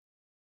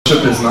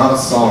is not a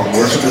song.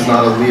 Worship is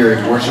not a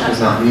lyric. Worship is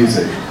not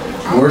music.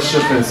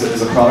 Worship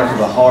is a product of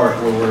the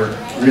heart where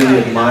we're really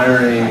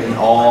admiring in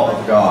awe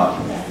of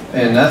God.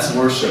 And that's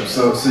worship.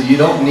 So you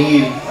don't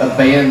need a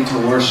band to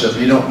worship.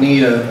 You don't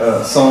need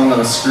a song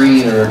on a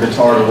screen or a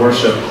guitar to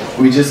worship.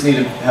 We just need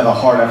to have a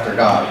heart after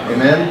God.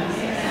 Amen?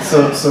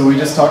 So we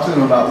just talked to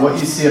them about what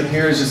you see up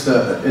here is just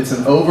it's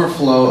an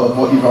overflow of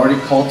what you've already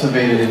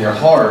cultivated in your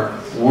heart,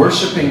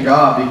 worshiping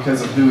God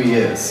because of who He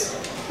is.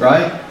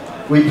 Right?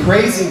 We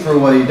praise Him for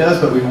what He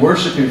does, but we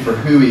worship Him for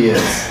who He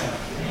is.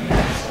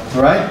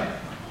 Right?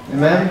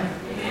 Amen?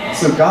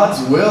 So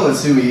God's will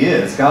is who He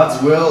is.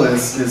 God's will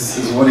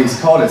is what He's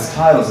called, His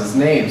titles, His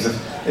names.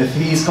 If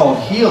He's called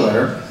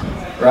healer,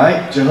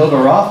 right? Jehovah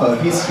Rapha,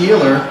 if He's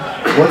healer,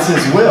 what's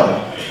His will?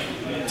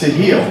 To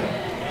heal.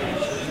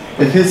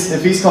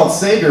 If He's called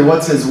Savior,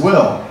 what's His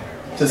will?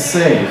 To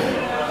save.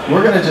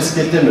 We're going to just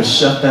get them to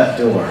shut that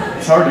door.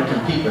 It's hard to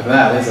compete with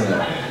that, isn't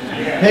it?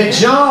 Hey,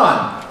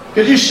 John,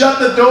 could you shut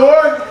the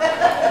door?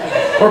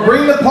 Or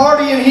bring the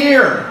party in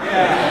here?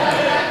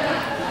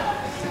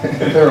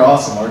 They're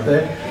awesome, aren't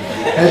they?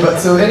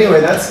 So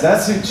anyway,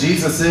 that's who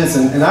Jesus is,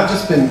 and I've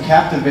just been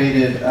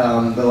captivated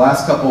the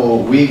last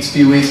couple weeks,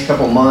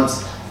 couple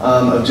months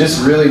of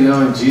just really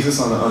knowing Jesus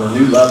on a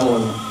new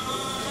level.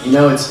 And you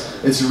know,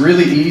 it's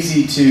really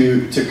easy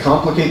to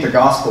complicate the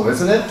gospel,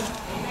 isn't it?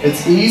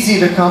 It's easy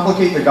to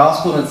complicate the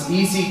gospel, and it's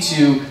easy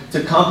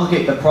to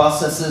complicate the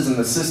processes and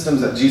the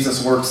systems that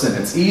Jesus works in.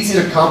 It's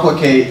easy to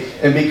complicate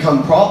and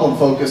become problem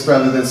focused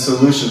rather than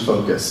solution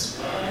focused.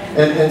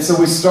 And so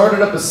we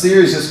started up a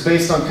series just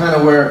based on kind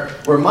of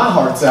where my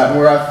heart's at and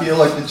where I feel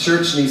like the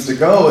church needs to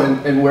go,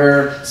 and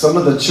where some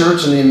of the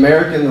church and the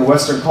American and the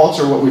Western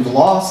culture, what we've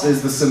lost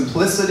is the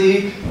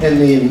simplicity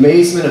and the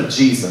amazement of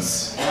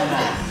Jesus.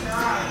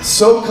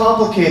 So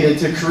complicated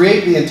to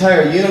create the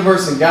entire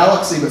universe and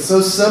galaxy, but so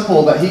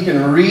simple that He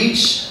can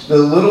reach the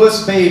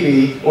littlest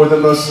baby or the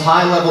most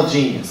high-level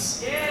genius.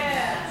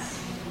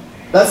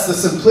 That's the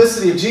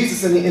simplicity of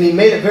Jesus, and he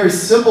made it very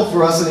simple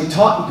for us, and He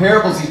taught in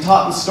parables, He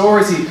taught in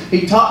stories,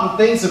 He taught in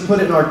things to put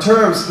it in our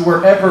terms to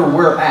wherever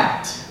we're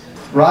at,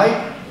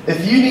 right?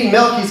 If you need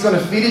milk, He's going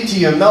to feed it to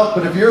you in milk,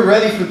 but if you're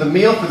ready for the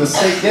meal, for the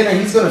steak dinner,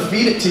 He's going to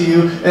feed it to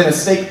you in a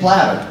steak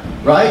platter,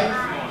 right?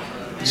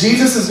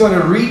 Jesus is going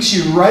to reach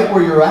you right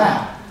where you're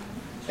at.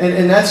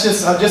 And that's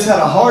just, I've just had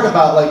a heart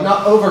about like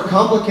not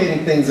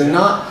overcomplicating things and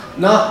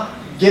not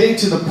getting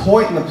to the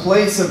point and the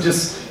place of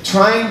just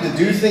trying to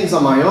do things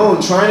on my own,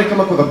 trying to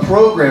come up with a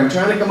program,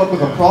 trying to come up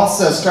with a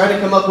process, trying to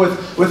come up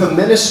with a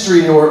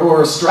ministry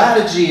or a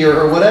strategy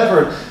or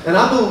whatever. And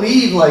I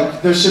believe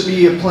like there should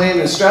be a plan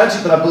and strategy,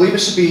 but I believe it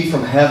should be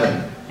from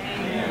heaven.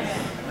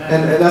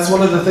 And that's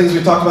one of the things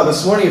we talked about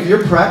this morning. If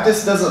your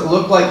practice doesn't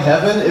look like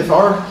heaven,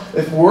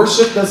 if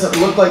worship doesn't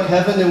look like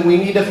heaven, then we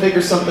need to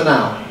figure something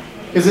out.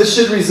 Because it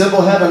should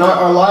resemble heaven.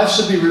 Our lives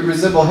should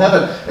resemble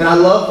heaven. And I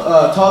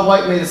love, Todd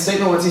White made a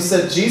statement once. He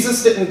said,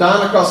 Jesus didn't die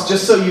on a cross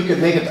just so you could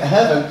make it to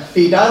heaven.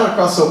 He died on a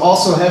cross so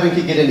also heaven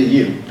could get into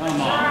you.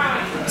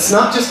 It's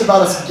not just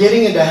about us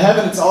getting into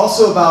heaven. It's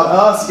also about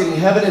us getting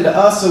heaven into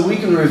us so we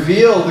can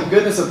reveal the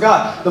goodness of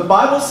God. The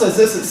Bible says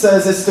this. It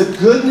says it's the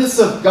goodness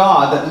of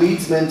God that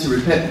leads men to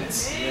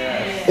repentance.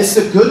 It's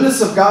the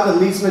goodness of God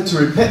that leads men to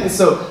repentance.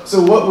 So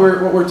what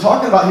we're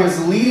talking about here is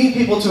leading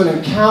people to an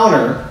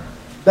encounter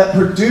that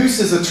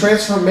produces a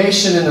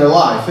transformation in their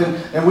life.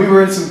 And we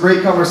were in some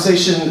great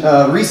conversation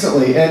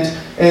recently.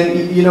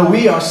 And you know,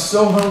 we are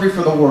so hungry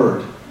for the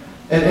Word.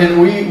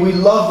 And we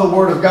love the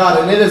Word of God.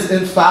 And it is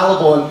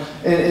infallible.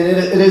 And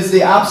it is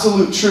the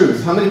absolute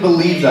truth. How many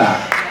believe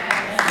that?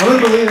 How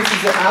many believe this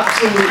is the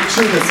absolute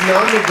truth? It's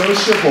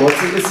non-negotiable.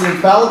 It's an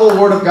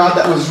infallible Word of God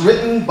that was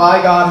written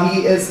by God.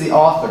 He is the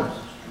author.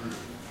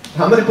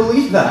 How many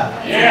believe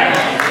that? Yeah.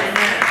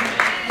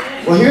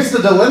 Well, here's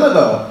the dilemma,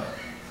 though.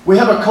 We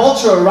have a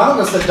culture around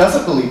us that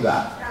doesn't believe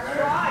that.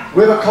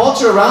 We have a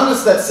culture around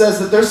us that says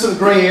that there's some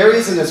gray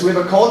areas in this. We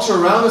have a culture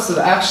around us that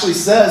actually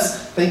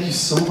says, thank you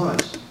so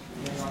much.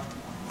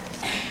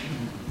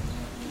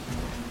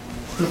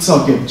 Let's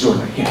all give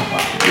Jordan a hand.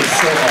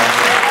 It's so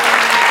awesome.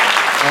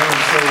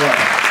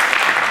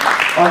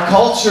 Our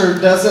culture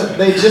doesn't,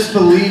 they just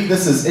believe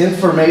this is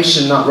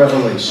information, not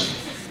revelation.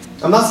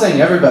 I'm not saying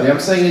everybody, I'm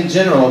saying in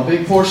general, a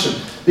big portion.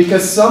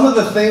 Because some of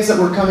the things that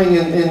were coming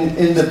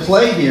into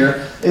play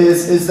here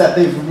is that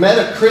they've met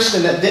a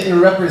Christian that didn't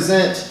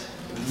represent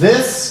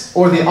this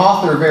or the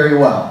author very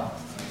well.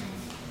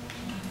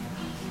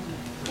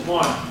 Come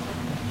on.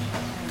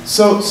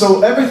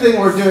 So everything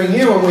we're doing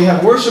here, when we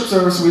have worship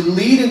service, we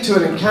lead into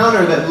an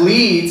encounter that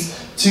leads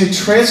to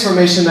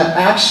transformation that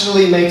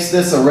actually makes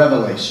this a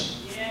revelation.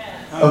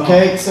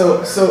 Okay,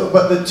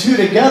 but the two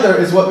together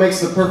is what makes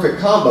the perfect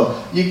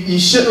combo. You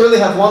shouldn't really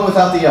have one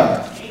without the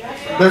other.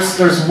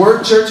 There's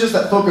word churches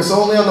that focus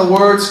only on the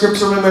word,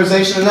 scripture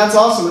memorization, and that's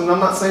awesome, and I'm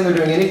not saying they're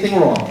doing anything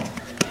wrong.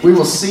 We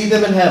will see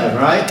them in heaven,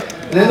 right?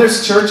 And then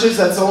there's churches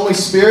that's only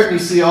spirit, and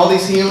you see all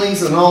these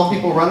healings and all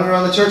people running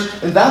around the church,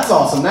 and that's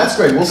awesome, that's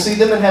great. We'll see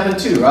them in heaven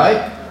too,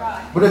 right?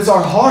 But it's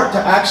our heart to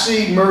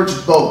actually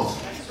merge both.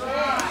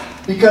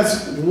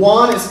 Because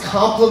one is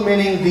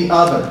complementing the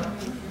other.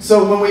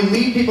 So when we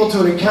lead people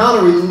to an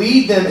encounter, we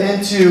lead them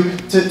into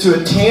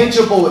to a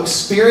tangible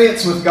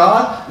experience with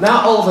God.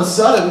 Now all of a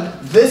sudden,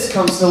 this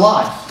comes to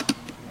life.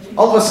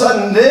 All of a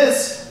sudden,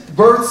 this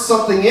births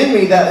something in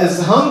me that is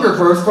hunger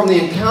birth from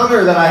the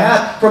encounter that I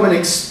had, from an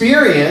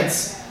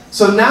experience.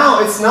 So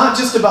now it's not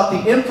just about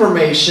the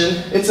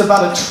information, it's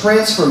about a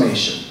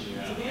transformation.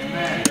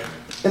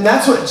 And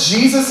that's what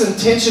Jesus'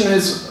 intention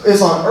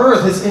is on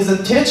earth. His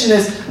intention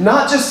is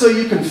not just so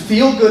you can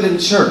feel good in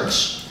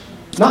church.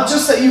 Not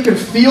just that you can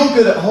feel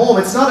good at home.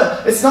 It's not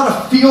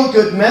a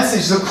feel-good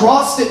message. The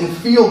cross didn't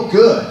feel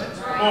good. That's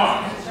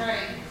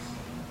right.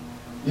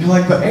 You're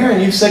like, but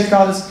Aaron, you said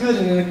God is good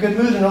and in a good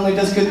mood and only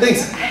does good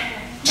things.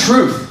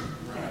 Truth.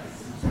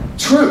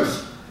 Truth.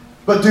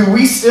 But do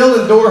we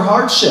still endure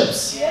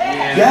hardships?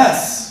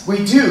 Yes,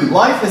 we do.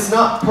 Life is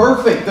not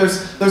perfect.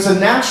 There's a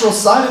natural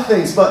side of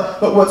things.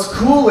 But what's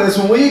cool is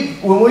when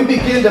we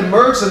begin to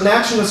merge the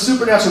natural and the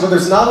supernatural, but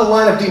there's not a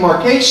line of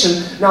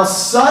demarcation, now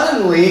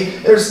suddenly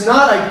there's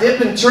not, I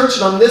dip in church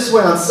and I'm this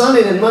way on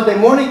Sunday, and Monday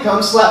morning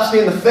comes, slaps me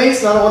in the face,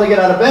 and I don't want to get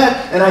out of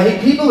bed, and I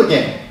hate people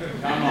again.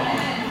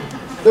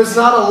 There's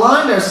not a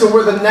line there. So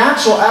where the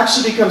natural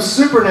actually becomes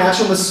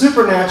supernatural, and the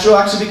supernatural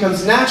actually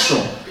becomes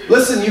natural.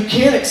 Listen, you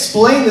can't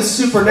explain the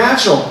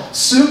supernatural.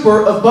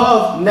 Super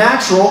above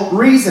natural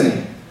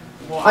reasoning.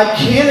 I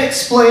can't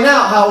explain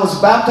out how I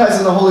was baptized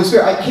in the Holy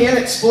Spirit. I can't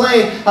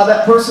explain how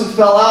that person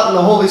fell out in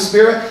the Holy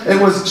Spirit and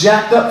was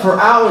jacked up for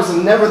hours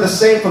and never the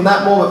same from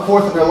that moment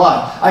forth in their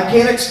life. I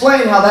can't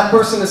explain how that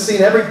person has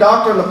seen every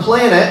doctor on the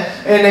planet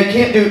and they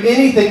can't do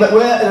anything. But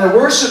in a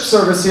worship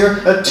service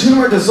here, a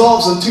tumor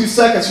dissolves in 2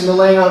 seconds from the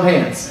laying on of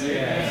hands.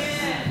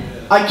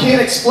 I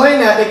can't explain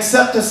that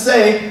except to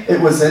say it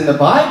was in the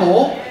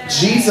Bible.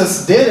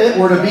 Jesus did it.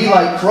 We're to be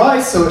like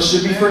Christ, so it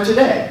should be for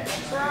today.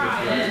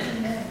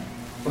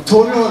 I'm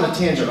totally on a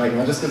tangent right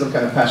now, just because I'm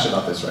kind of passionate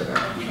about this right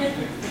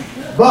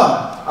now.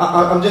 But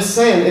I'm just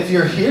saying, if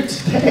you're here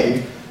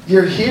today,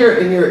 you're here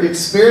and you're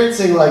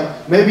experiencing,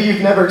 like, maybe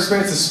you've never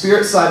experienced the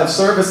spirit side of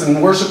service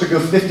and worship to go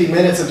 50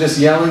 minutes of just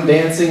yelling,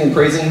 dancing, and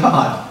praising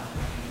God.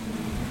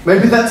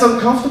 Maybe that's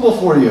uncomfortable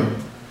for you.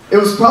 It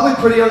was probably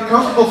pretty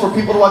uncomfortable for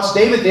people to watch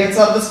David dance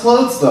out of his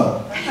clothes,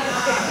 though.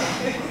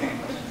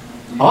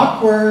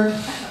 Awkward.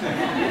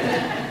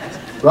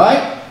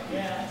 Right?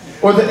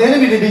 Or the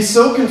enemy to be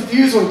so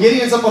confused when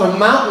Gideon's up on a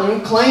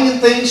mountain, clanging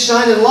things,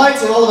 shining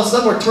lights, and all of a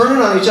sudden we're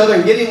turning on each other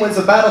and Gideon wins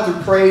the battle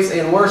through praise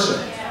and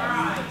worship.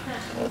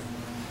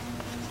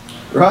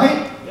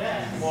 Right?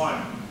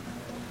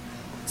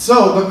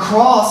 So the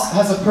cross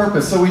has a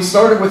purpose. So we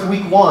started with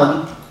week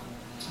 1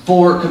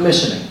 for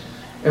commissioning.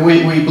 And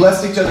we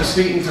blessed each other's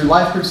feet, and through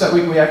life groups that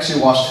week we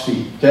actually washed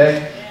feet.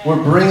 Okay?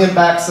 We're bringing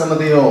back some of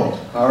the old.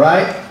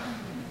 Alright?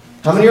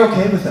 How many are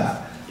okay with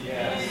that?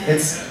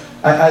 Yes.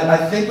 I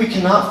think we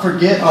cannot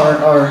forget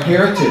our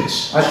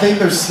heritage. I think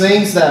there's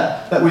things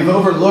that we've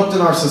overlooked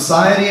in our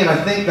society, and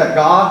I think that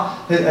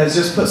God has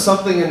just put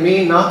something in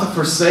me not to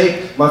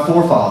forsake my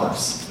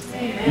forefathers.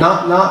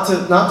 Not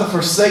to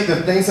forsake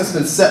the things that's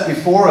been set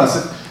before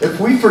us. If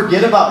we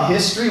forget about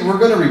history, we're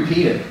going to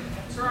repeat it.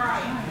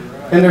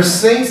 And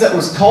there's things that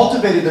was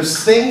cultivated,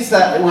 there's things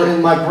that were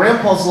in my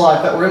grandpa's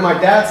life, that were in my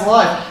dad's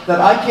life, that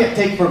I can't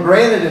take for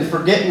granted and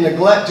forget and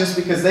neglect just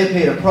because they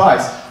paid a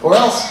price. Or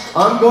else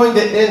I'm going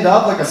to end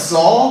up like a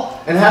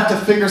Saul and have to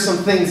figure some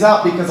things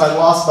out because I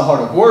lost the heart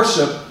of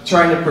worship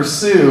trying to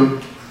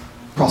pursue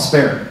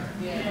prosperity.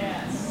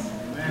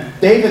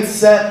 David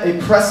set a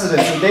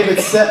precedent, and David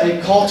set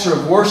a culture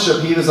of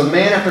worship. He was a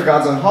man after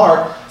God's own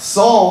heart.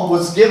 Saul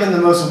was given the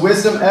most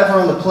wisdom ever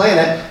on the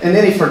planet, and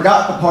then he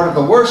forgot the part of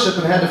the worship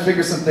and had to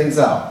figure some things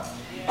out.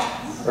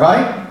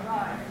 Right?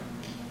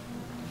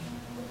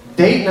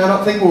 Dayton, I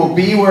don't think will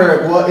be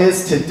where it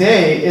is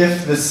today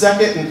if the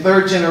second and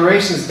third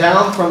generations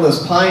down from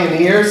those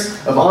pioneers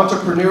of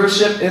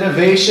entrepreneurship,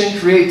 innovation,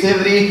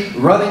 creativity,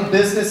 running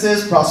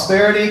businesses,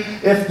 prosperity,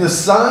 if the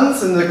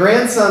sons and the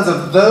grandsons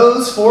of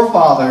those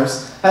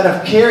forefathers had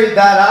have carried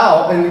that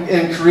out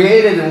and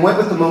created and went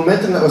with the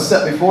momentum that was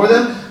set before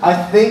them, I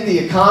think the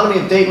economy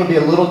of Dayton would be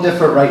a little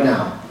different right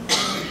now.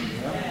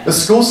 The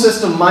school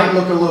system might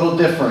look a little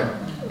different.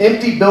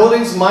 Empty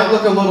buildings might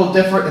look a little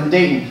different in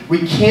Dayton.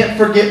 We can't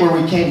forget where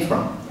we came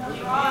from.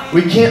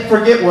 We can't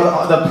forget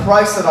what the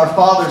price that our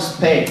fathers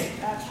paid.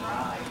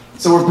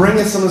 So we're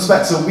bringing some of this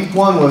back. So week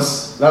 1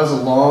 was a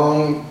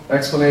long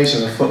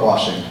explanation of foot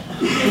washing.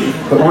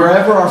 But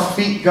wherever our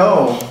feet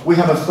go, we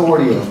have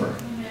authority over.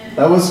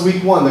 That was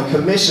week 1, the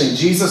commission.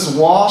 Jesus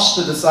washed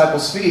the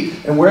disciples'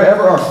 feet. And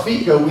wherever our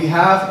feet go, we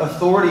have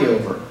authority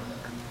over.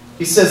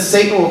 He says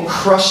Satan will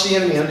crush the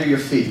enemy under your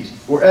feet.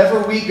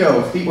 Wherever we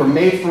go, feet were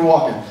made for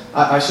walking.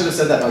 I should have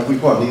said that like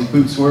week 1. These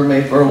boots were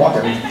made for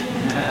walking.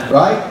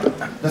 Right?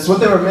 That's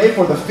what they were made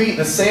for, the feet,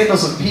 the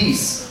sandals of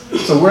peace.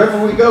 So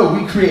wherever we go,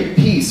 we create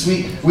peace.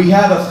 We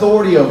have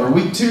authority over.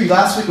 Week 2,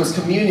 last week was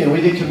communion.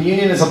 We did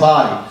communion as a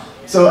body.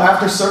 So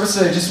after service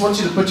today, I just want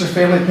you to put your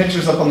family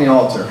pictures up on the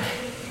altar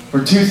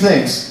for 2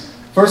 things.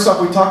 First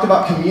off, we talked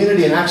about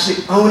community and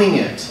actually owning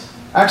it.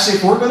 Actually,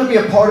 if we're going to be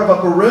a part of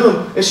Upper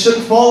Room, it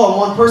shouldn't fall on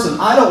one person.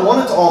 I don't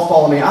want it to all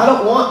fall on me. I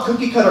don't want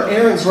cookie cutter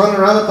Aarons running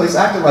around the place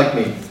acting like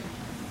me.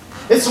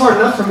 It's hard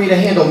enough for me to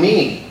handle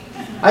me.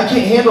 I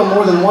can't handle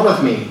more than one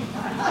of me.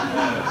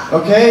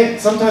 Okay?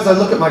 Sometimes I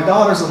look at my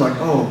daughters and I'm like,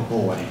 oh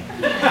boy.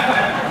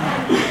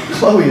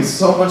 Chloe is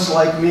so much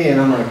like me, and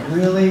I'm like,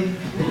 really?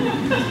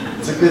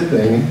 It's a good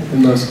thing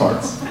in most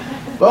parts.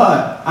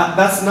 But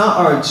that's not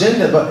our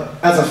agenda. But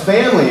as a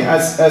family,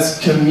 as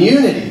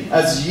community,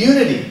 as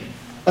unity,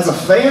 as a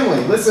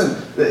family, listen,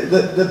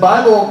 the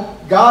Bible,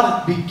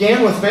 God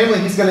began with family.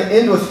 He's going to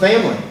end with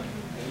family.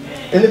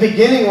 In the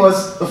beginning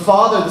was the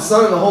Father, the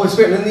Son, and the Holy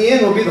Spirit. And in the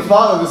end will be the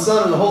Father, the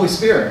Son, and the Holy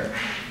Spirit.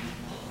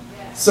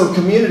 So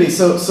community.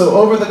 So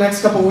over the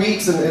next couple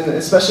weeks, and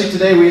especially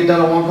today, we had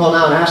done a one call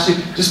now and asked you,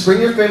 just bring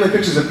your family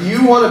pictures. If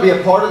you want to be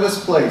a part of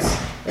this place,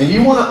 and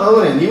you want to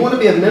own it, and you want to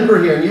be a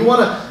member here, and you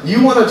want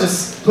to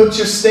just put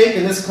your stake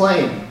in this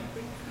claim,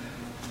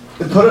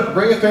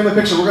 bring a family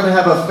picture. We're going to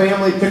have a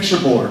family picture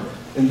board.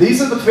 And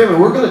these are the family.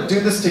 We're going to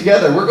do this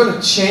together. We're going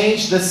to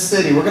change this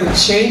city. We're going to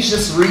change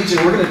this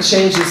region. We're going to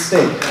change this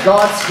state.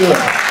 God's good.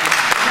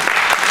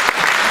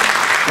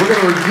 We're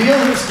going to reveal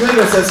His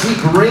goodness as He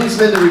brings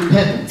men to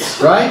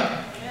repentance, right?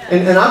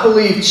 And I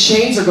believe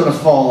chains are going to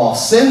fall off.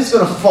 Sin's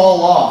going to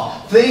fall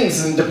off.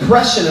 Things and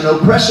depression and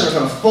oppression are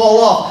going to fall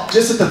off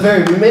just at the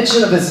very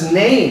mention of His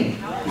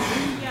name.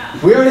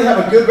 We already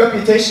have a good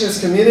reputation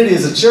as a community,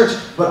 as a church,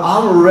 but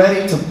I'm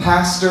ready to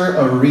pastor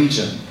a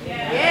region.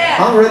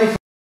 I'm ready for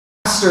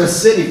pastor a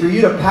city, for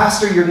you to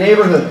pastor your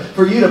neighborhood,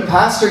 for you to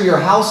pastor your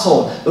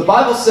household. The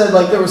Bible said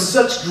like there was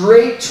such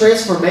great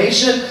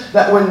transformation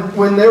that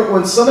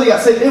when somebody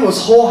got saved, it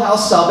was whole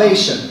house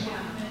salvation.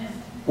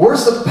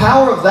 Where's the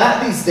power of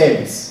that these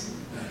days?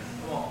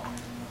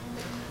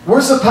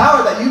 Where's the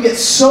power that you get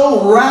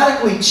so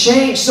radically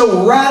changed,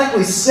 so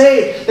radically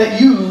saved,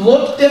 that you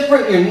look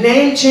different, your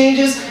name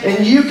changes,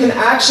 and you can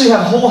actually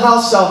have whole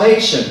house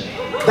salvation?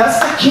 That's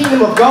the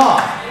kingdom of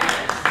God.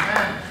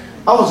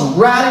 I was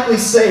radically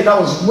saved. I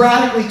was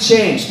radically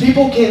changed.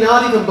 People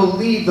cannot even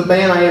believe the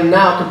man I am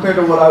now compared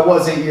to what I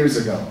was 8 years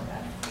ago.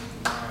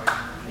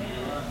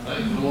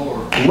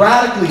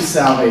 Radically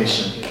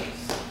salvation.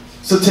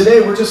 So today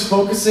we're just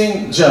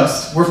focusing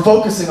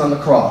on the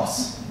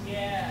cross.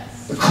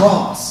 The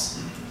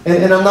cross.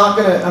 And I'm not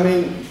going to, I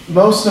mean,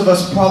 most of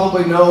us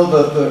probably know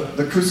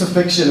the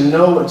crucifixion and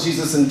know what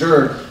Jesus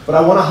endured, but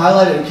I want to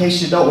highlight it in case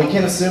you don't. We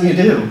can't assume you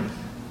do.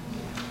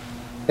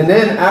 And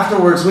then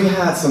afterwards, we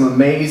had some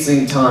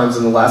amazing times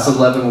in the last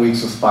 11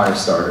 weeks with fire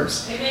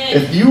starters. Amen.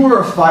 If you were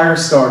a fire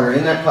starter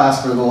in that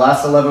class for the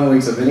last 11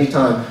 weeks of any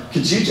time,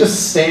 could you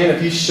just stand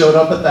if you showed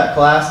up at that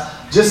class?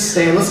 Just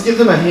stand. Let's give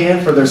them a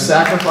hand for their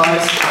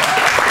sacrifice.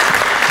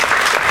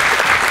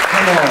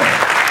 Come on.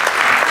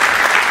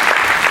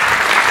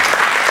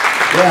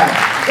 Yeah,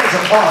 you guys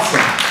are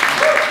awesome.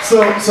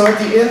 So at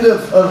the end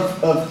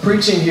of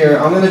preaching here,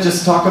 I'm going to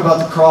just talk about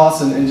the cross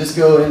and just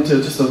go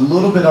into just a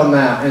little bit on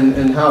that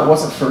and how it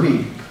wasn't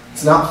free.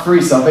 It's not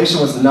free.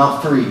 Salvation was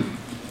not free.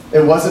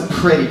 It wasn't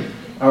pretty,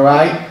 all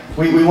right?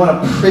 We want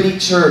a pretty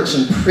church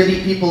and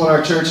pretty people in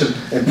our church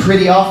and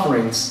pretty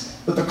offerings,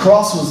 but the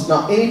cross was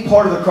not, any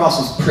part of the cross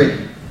was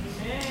pretty.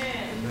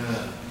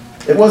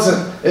 It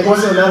wasn't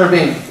a matter of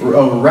being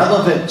a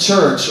relevant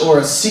church or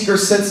a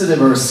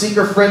seeker-sensitive or a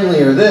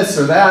seeker-friendly or this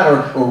or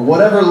that or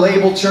whatever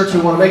label church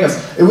we want to make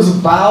us. It was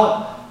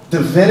about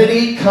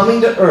divinity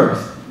coming to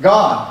earth.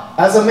 God,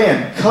 as a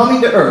man,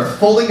 coming to earth,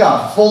 fully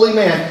God, fully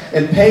man,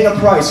 and paying a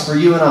price for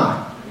you and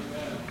I.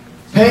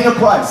 Paying a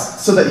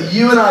price so that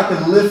you and I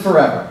could live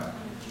forever.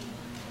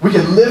 We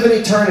can live in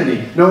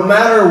eternity. No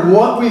matter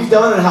what we've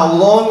done and how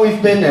long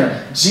we've been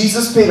there,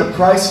 Jesus paid a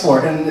price for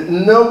it,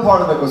 and no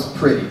part of it was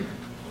pretty.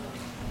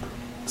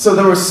 So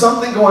there was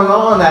something going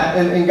on that,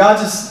 and God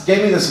just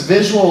gave me this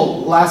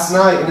visual last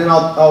night, and then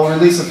I'll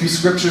release a few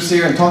scriptures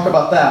here and talk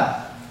about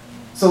that.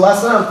 So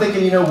last night I'm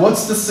thinking,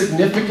 what's the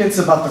significance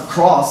about the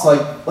cross?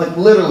 Like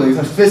literally,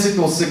 the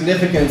physical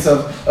significance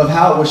of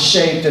how it was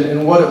shaped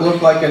and what it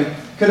looked like, and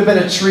could have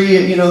been a tree.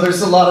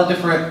 There's a lot of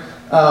different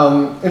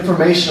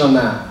information on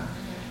that.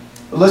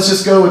 But let's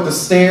just go with the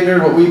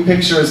standard, what we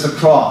picture as the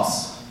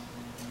cross.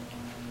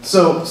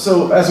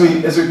 So as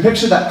we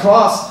picture that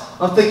cross,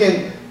 I'm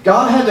thinking,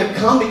 God had to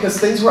come because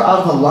things were out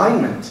of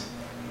alignment.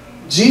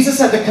 Jesus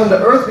had to come to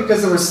earth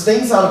because there was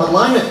things out of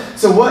alignment.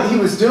 So what He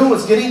was doing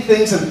was getting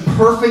things in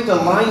perfect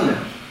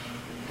alignment.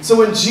 So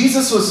when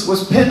Jesus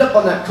was pinned up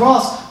on that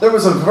cross, there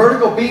was a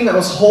vertical beam that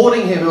was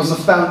holding Him. It was a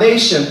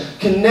foundation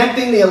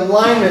connecting the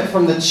alignment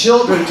from the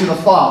children to the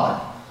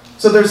Father.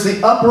 So there's the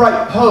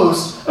upright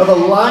post of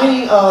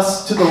aligning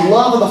us to the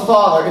love of the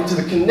Father and to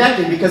the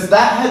connecting, because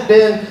that had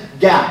been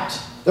gapped.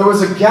 There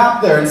was a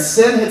gap there, and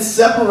sin had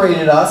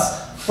separated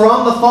us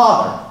from the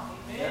Father.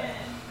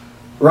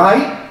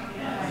 Right?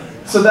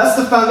 So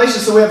that's the foundation.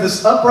 So we have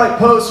this upright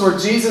post where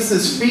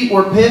Jesus' feet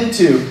were pinned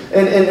to,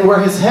 and where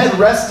His head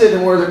rested,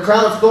 and where the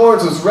crown of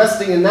thorns was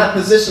resting in that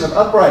position of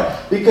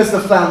upright. Because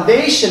the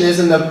foundation is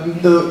in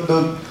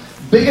the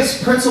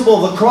biggest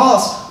principle of the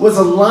cross was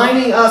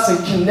aligning us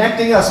and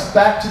connecting us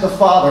back to the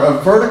Father,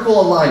 a vertical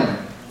alignment.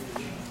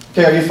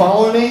 Okay, are you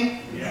following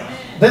me? Yeah.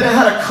 Then it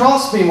had a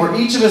crossbeam where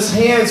each of his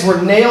hands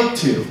were nailed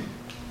to.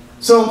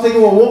 So I'm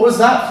thinking, well, what was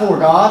that for,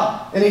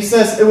 God? And he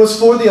says it was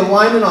for the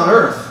alignment on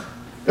earth.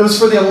 It was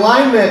for the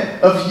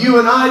alignment of you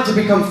and I to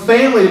become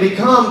family, to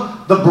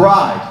become the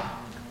bride.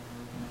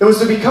 It was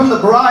to become the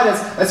bride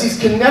as he's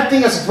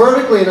connecting us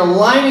vertically and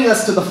aligning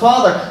us to the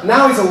Father.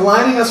 Now he's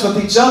aligning us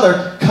with each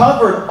other,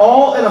 covered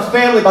all in a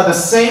family by the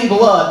same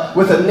blood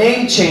with a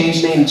name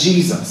change named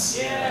Jesus.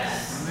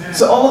 Yes.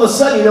 So all of a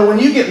sudden, you know, when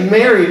you get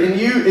married and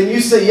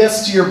you say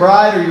yes to your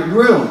bride or your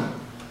groom,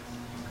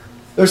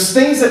 there's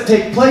things that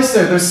take place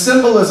there. There's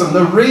symbolism.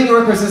 The ring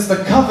represents the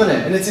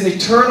covenant, and it's an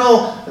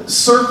eternal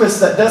surface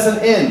that doesn't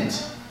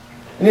end.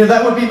 And you know,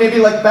 that would be maybe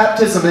like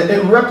baptism.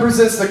 It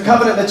represents the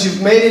covenant that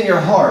you've made in your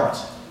heart.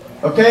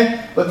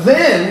 Okay? But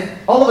then,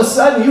 all of a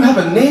sudden, you have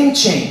a name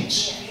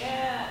change.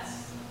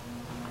 Yes.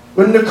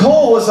 When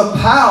Nicole was a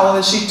Powell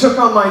and she took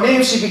on my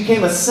name, she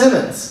became a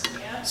Simmons.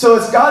 Yep. So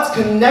as God's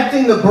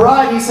connecting the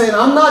bride, he's saying,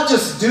 I'm not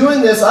just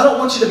doing this. I don't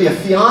want you to be a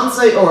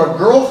fiance or a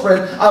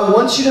girlfriend. I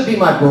want you to be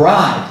my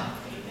bride.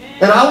 Amen.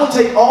 And I will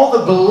take all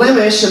the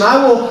blemish and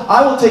I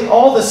will take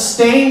all the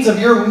stains of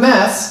your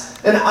mess,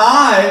 and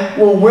I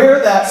will wear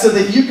that so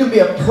that you can be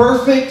a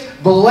perfect,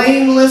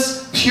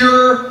 blameless,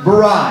 pure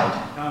bride.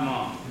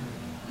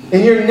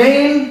 And your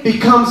name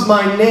becomes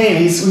my name.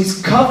 He's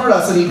covered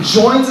us and he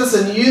joins us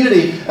in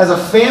unity as a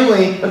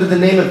family under the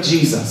name of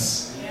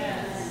Jesus.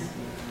 Yes.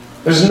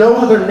 There's no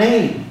other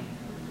name.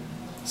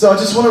 So I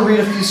just want to read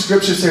a few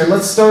scriptures here.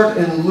 Let's start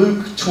in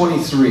Luke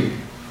 23.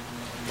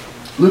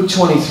 Luke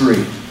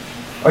 23.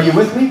 Are you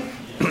with me?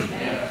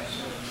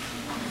 Yes.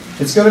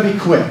 It's going to be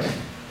quick.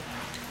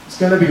 It's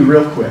going to be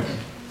real quick.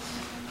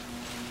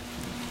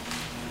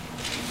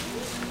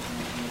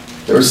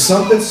 There was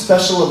something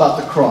special about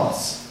the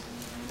cross.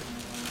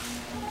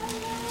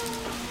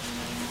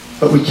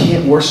 But we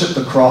can't worship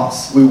the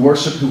cross. We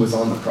worship who was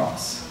on the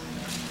cross.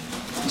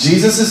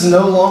 Jesus is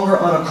no longer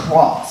on a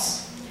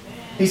cross.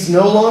 He's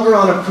no longer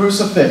on a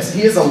crucifix.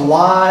 He is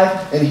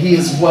alive and he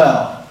is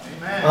well.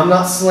 Amen. I'm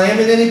not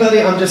slamming anybody.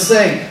 I'm just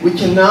saying we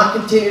cannot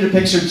continue to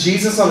picture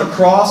Jesus on a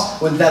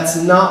cross when that's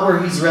not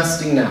where he's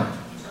resting now.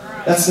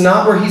 That's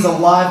not where he's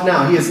alive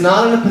now. He is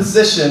not in a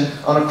position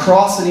on a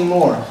cross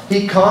anymore.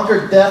 He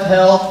conquered death,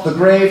 hell, the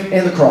grave,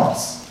 and the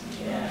cross.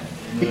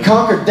 He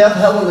conquered death,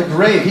 hell, and the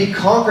grave. He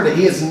conquered it.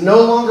 He is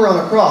no longer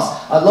on a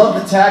cross. I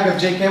love the tag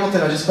of Jake Hamilton.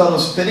 I just felt it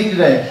was fitting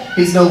today.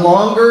 He's no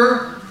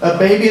longer a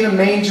baby in a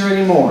manger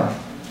anymore.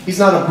 He's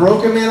not a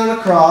broken man on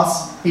a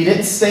cross. He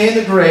didn't stay in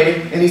the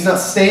grave, and he's not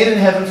staying in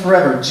heaven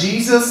forever.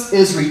 Jesus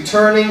is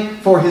returning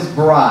for his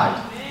bride.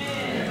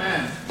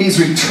 Amen. He's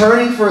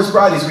returning for his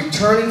bride. He's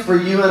returning for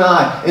you and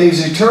I. And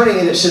he's returning,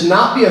 and it should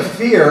not be a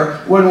fear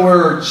when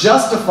we're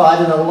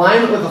justified in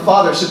alignment with the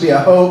Father. It should be a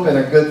hope and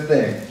a good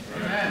thing.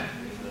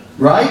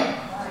 Right?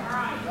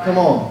 Come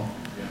on.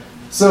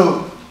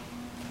 So,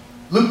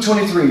 Luke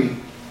 23,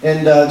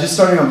 and just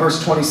starting on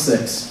verse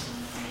 26.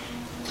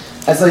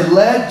 As they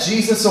led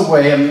Jesus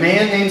away, a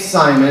man named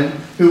Simon,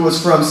 who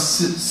was from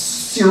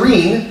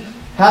Cyrene,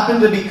 happened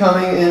to be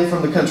coming in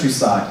from the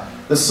countryside.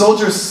 The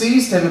soldiers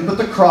seized him and put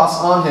the cross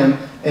on him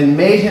and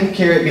made him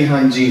carry it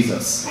behind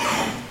Jesus.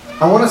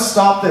 I want to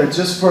stop there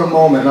just for a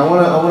moment. I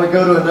want to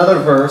go to another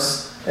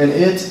verse, and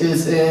it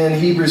is in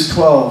Hebrews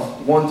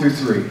 12, 1 through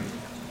 3.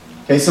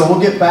 Okay, so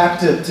we'll get back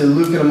to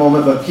Luke in a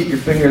moment, but keep your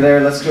finger there.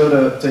 Let's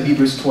go to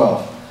Hebrews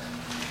 12.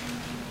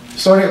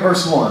 Starting at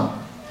verse 1.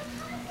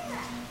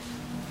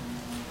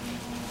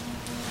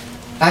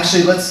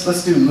 Actually,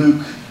 let's do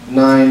Luke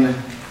 9,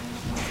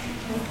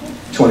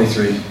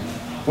 23.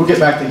 We'll get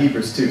back to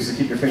Hebrews too, so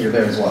keep your finger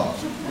there as well.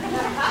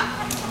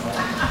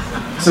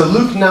 So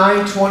Luke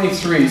 9,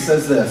 23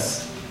 says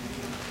this.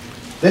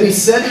 Then he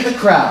said to the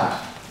crowd,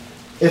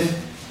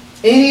 if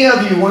any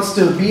of you wants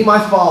to be my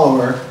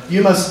follower,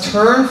 you must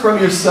turn from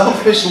your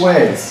selfish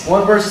ways.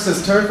 One verse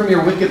says, turn from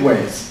your wicked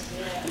ways.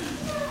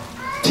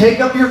 Take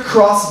up your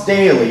cross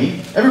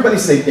daily. Everybody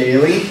say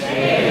daily.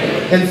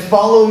 And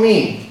follow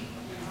me.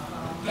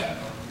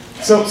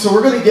 So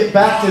we're going to get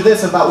back to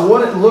this about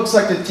what it looks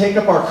like to take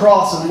up our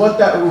cross and what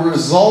that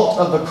result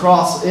of the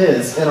cross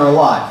is in our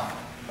life.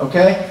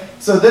 Okay?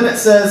 So then it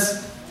says,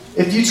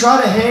 if you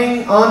try to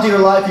hang on to your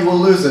life, you will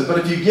lose it. But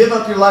if you give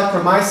up your life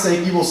for my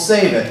sake, you will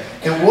save it.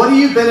 And what do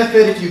you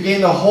benefit if you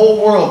gain the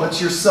whole world, but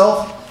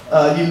yourself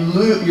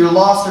you're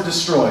lost or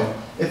destroyed?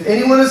 If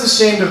anyone is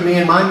ashamed of me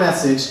and my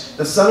message,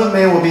 the Son of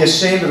Man will be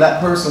ashamed of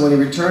that person when he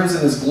returns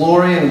in his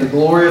glory and in the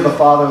glory of the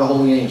Father and the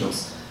holy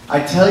angels. I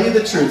tell you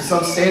the truth,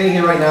 some standing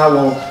here right now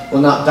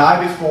will not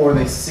die before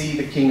they see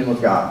the kingdom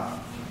of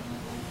God.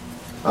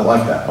 I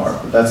like that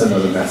part, but that's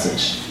another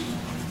message.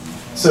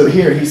 So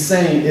here, he's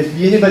saying, if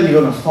anybody is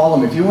going to follow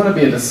me, if you want to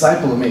be a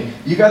disciple of me,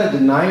 you got to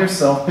deny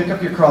yourself, pick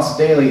up your cross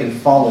daily, and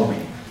follow me.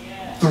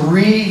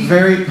 3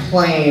 very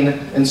plain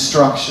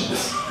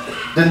instructions.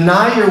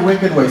 Deny your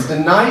wicked ways.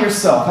 Deny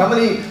yourself. How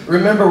many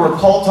remember where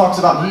Paul talks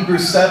about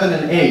Hebrews 7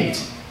 and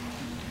 8?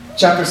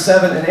 chapter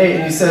 7 and 8,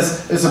 and he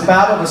says, there's a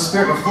battle of the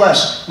spirit and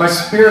flesh. My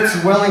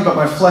spirit's willing, but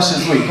my flesh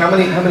is weak. How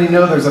many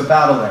know there's a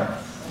battle there?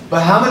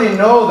 But how many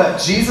know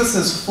that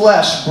Jesus'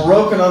 flesh,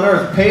 broken on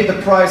earth, paid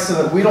the price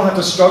so that we don't have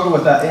to struggle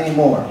with that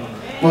anymore?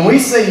 When we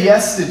say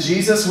yes to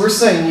Jesus, we're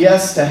saying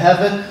yes to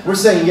heaven. We're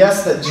saying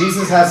yes that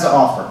Jesus has to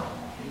offer.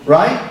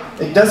 Right?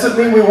 It doesn't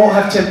mean we won't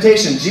have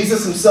temptation.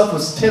 Jesus himself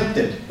was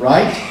tempted,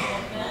 right?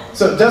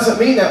 So it doesn't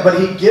mean that, but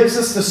he gives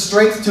us the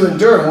strength to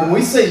endure. When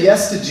we say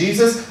yes to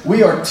Jesus,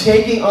 we are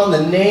taking on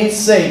the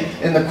namesake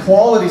and the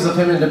qualities of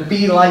him and to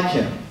be like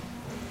him.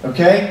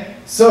 Okay?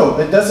 So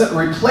it doesn't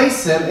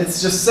replace him.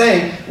 It's just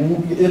saying,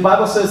 the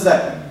Bible says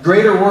that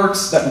greater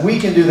works that we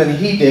can do than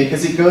he did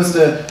because he goes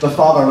to the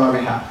Father on our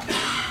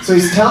behalf. So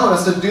he's telling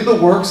us to do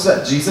the works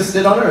that Jesus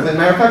did on earth. As a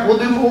matter of fact, we'll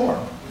do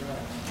more.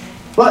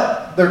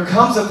 But there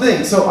comes a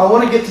thing. So I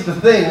want to get to the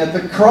thing that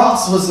the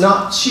cross was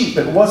not cheap.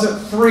 It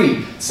wasn't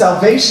free.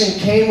 Salvation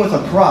came with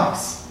a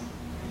price.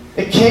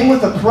 It came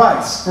with a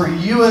price for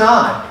you and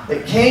I.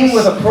 It came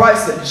with a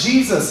price that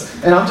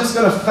Jesus, and I'm just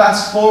going to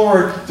fast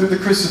forward through the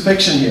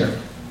crucifixion here.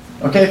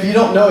 Okay, if you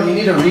don't know it, you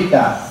need to read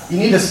that. You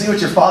need to see what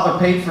your Father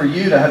paid for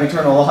you to have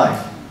eternal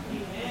life.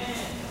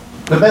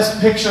 The best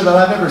picture that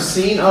I've ever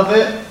seen of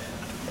it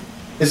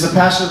is the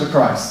Passion of the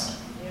Christ.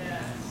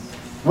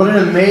 What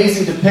an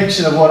amazing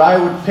depiction of what I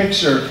would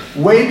picture,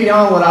 way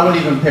beyond what I would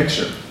even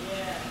picture.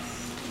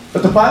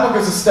 But the Bible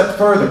goes a step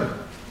further.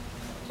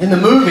 In the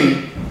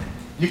movie,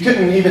 you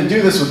couldn't even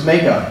do this with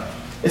makeup.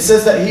 It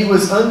says that he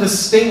was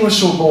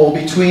undistinguishable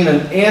between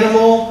an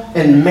animal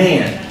and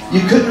man.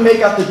 You couldn't make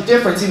out the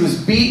difference. He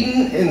was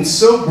beaten and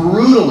so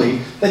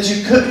brutally that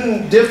you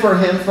couldn't differ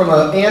him from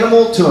an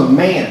animal to a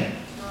man.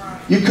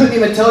 You couldn't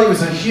even tell he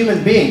was a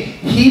human being.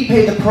 He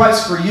paid the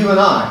price for you and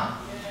I.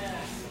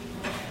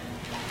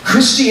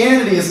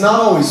 Christianity is not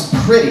always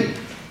pretty.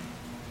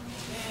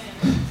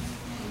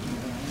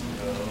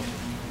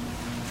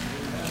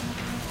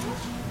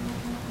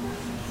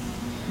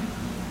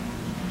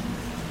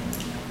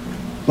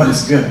 But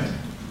it's good.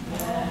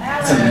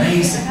 It's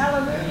amazing.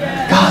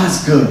 God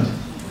is good.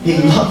 He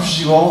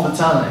loves you all the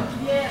time.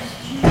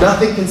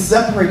 Nothing can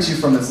separate you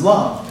from his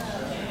love.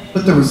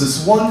 But there was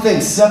this one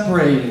thing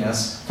separating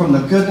us from the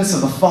goodness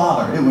of the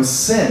Father. It was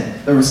sin.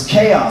 There was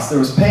chaos. There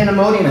was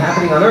pandemonium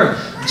happening on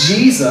earth.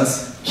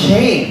 Jesus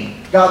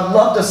came. God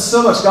loved us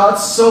so much. God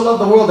so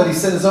loved the world that he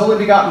sent his only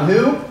begotten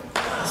who?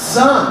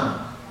 Son.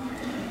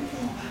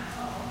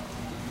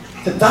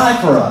 To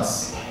die for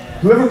us.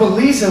 Whoever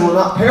believes in him will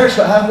not perish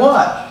but have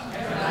what?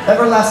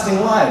 Everlasting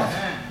life.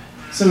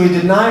 So we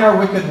deny our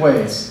wicked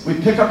ways. We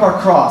pick up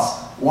our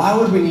cross. Why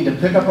would we need to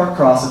pick up our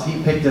cross if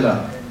he picked it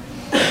up?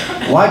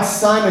 Why did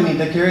Simon need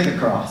to carry the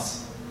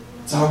cross?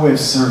 It's our way of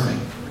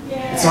serving.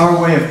 It's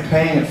our way of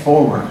paying it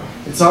forward.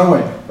 It's our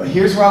way. But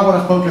here's where I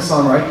want to focus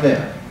on right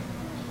there.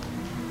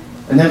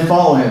 And then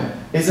follow him.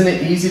 Isn't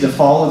it easy to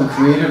follow the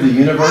creator of the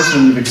universe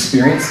when you've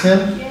experienced him?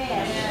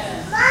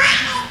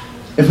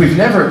 If we've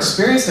never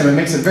experienced him, it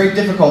makes it very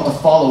difficult to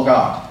follow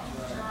God.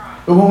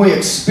 But when we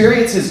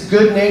experience his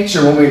good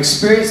nature, when we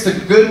experience the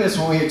goodness,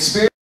 when we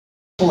experience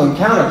the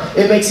encounter,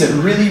 it makes it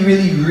really,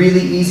 really,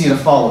 really easy to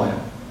follow him.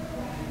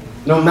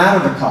 No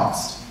matter the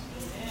cost.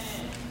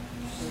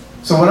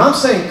 So when I'm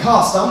saying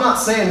cost, I'm not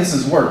saying this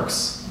is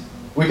works.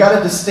 We got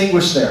to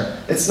distinguish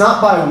there. It's not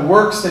by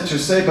works that you're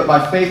saved, but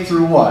by faith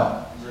through what?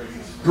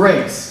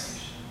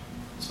 Grace.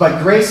 It's by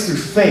grace through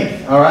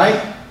faith, all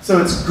right? So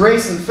it's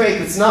grace and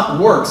faith. It's not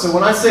work. So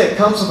when I say it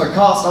comes with a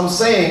cost, I'm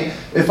saying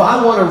if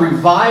I want a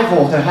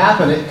revival to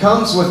happen, it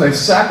comes with a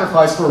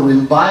sacrifice for a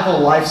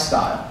revival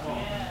lifestyle.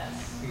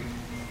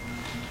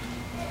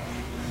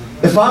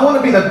 If I want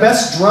to be the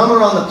best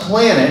drummer on the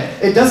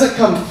planet, it doesn't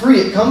come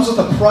free. It comes with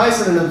a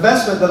price and an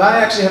investment that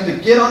I actually have to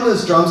get on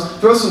those drums,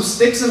 throw some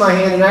sticks in my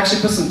hand, and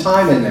actually put some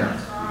time in there.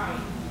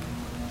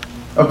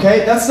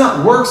 Okay? That's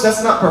not works.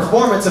 That's not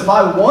performance. If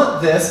I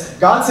want this,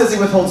 God says he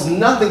withholds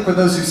nothing for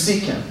those who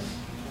seek him.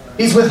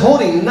 He's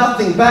withholding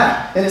nothing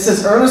back. And it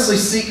says, earnestly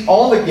seek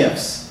all the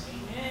gifts.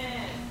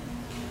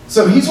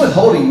 So he's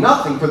withholding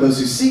nothing for those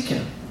who seek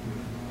him.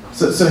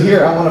 So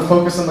here, I want to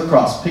focus on the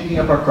cross, picking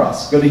up our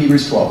cross. Go to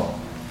Hebrews 12.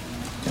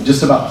 I'm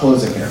just about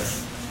closing here.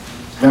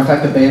 Matter of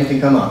fact, the band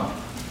can come up.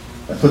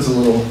 That puts a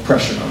little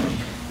pressure on me.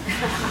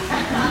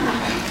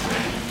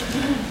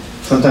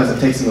 Sometimes it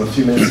takes them a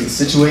few minutes to get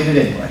situated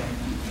anyway.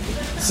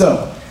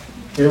 So,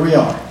 here we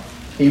are.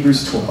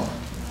 Hebrews 12.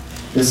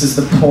 This is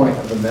the point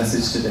of the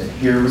message today.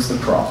 Here was the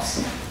cross.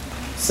 It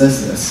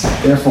says this,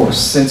 therefore,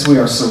 since we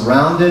are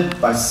surrounded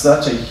by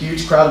such a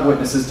huge crowd of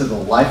witnesses to the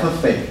life of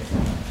faith,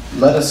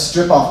 let us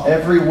strip off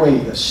every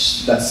weight that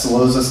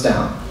slows us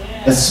down,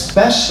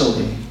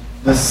 especially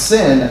the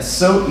sin that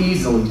so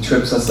easily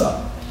trips us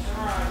up.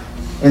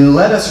 And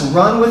let us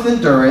run with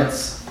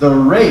endurance the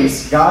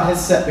race God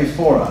has set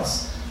before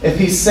us. If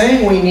he's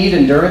saying we need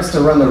endurance to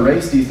run the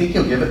race, do you think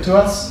he'll give it to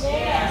us?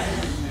 Yes.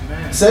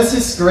 It says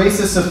his grace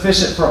is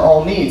sufficient for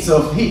all needs.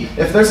 So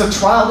if there's a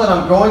trial that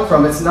I'm going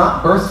from, it's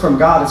not birthed from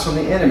God, it's from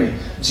the enemy.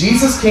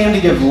 Jesus came to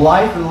give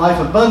life and life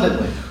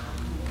abundantly.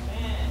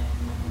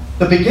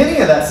 The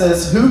beginning of that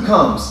says, who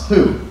comes?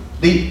 Who?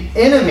 The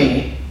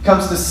enemy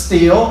comes to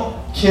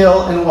steal,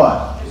 kill, and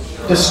what?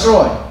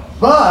 Destroy.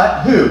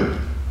 But who?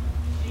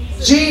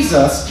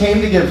 Jesus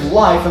came to give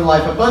life and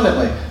life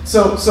abundantly.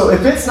 So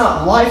if it's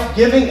not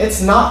life-giving,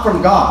 it's not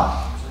from God.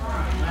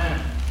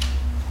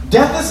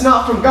 Death is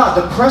not from God.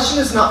 Depression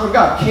is not from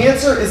God.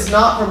 Cancer is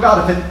not from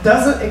God. If it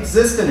doesn't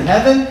exist in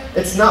heaven,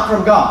 it's not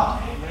from God.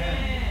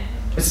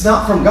 It's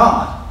not from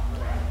God.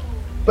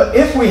 But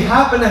if we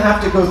happen to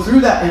have to go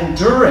through that,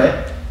 endure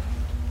it,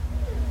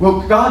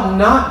 will God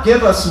not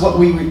give us what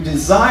we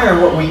desire,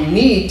 what we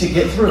need to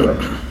get through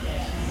it?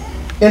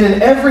 And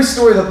in every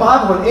story of the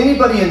Bible, when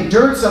anybody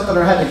endured something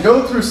or had to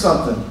go through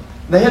something,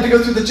 they had to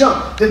go through the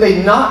junk. Did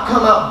they not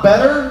come out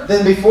better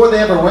than before they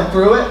ever went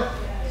through it?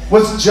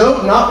 Was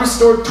Job not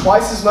restored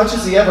twice as much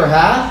as he ever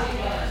had?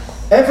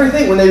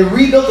 Everything, when they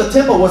rebuilt the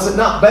temple, was it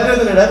not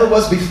better than it ever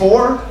was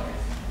before?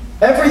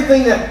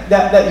 Everything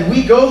that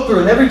we go through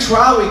and every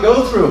trial we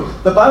go through,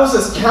 the Bible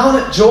says count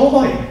it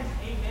joy.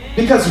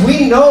 Because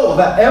we know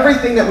that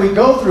everything that we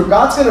go through,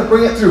 God's going to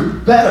bring it through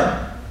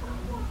better.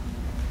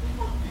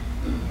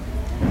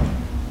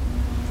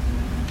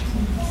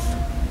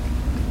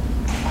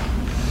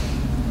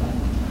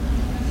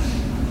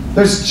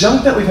 There's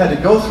junk that we've had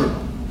to go through.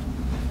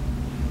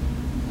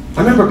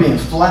 I remember being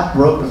flat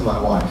broke with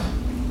my wife.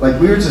 Like,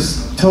 we were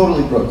just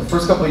totally broke. The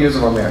first couple of years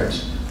of our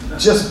marriage.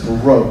 Just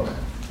broke.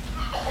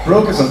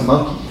 Broke as a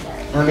monkey.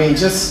 I mean,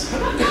 just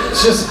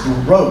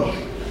broke.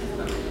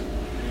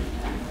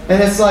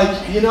 And it's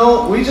like, you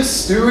know, we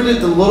just stewarded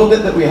the little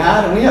bit that we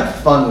had, and we had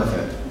fun with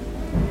it.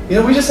 You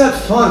know, we just had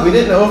fun. We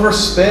didn't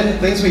overspend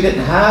things we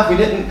didn't have.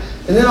 And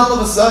then all of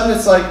a sudden,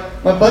 it's like,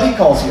 my buddy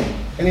calls me,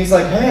 and he's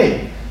like,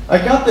 hey, I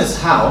got this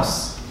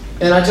house,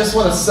 and I just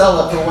want to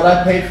sell it for what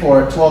I paid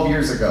for it 12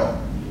 years ago.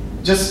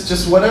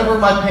 Just whatever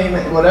my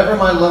payment, whatever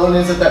my loan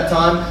is at that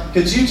time,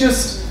 would you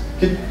just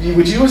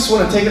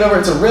want to take it over?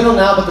 It's a rental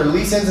now, but their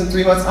lease ends in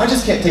 3 months. I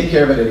just can't take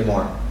care of it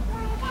anymore.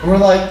 And we're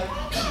like,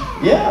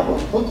 yeah,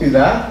 we'll do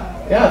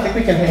that. Yeah, I think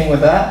we can hang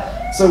with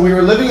that. So we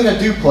were living in a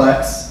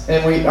duplex,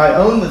 and I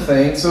owned the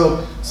thing,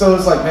 so it's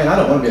like, man, I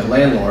don't want to be a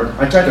landlord.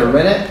 I tried to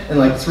rent it, and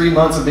like 3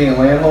 months of being a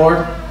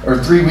landlord,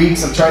 or 3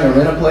 weeks of trying to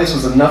rent a place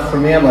was enough for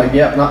me. I'm like,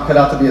 yep, not cut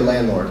out to be a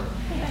landlord.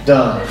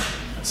 Done.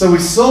 So we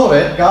sold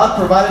it. God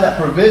provided that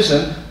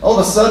provision. All of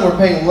a sudden, we're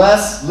paying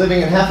less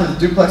living in half of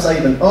the duplex I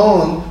even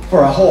own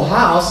for a whole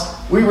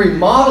house. We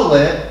remodel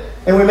it,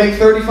 and we make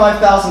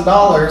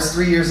 $35,000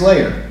 3 years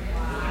later.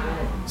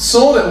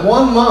 Sold it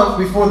 1 month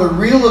before the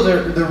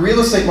real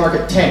estate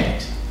market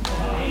tanked.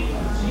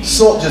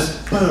 Sold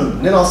just boom.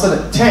 And then all of a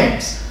sudden it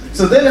tanks.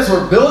 So then as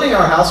we're building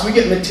our house, we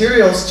get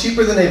materials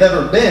cheaper than they've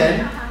ever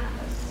been.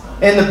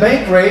 And the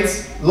bank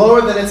rate's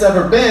lower than it's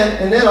ever been.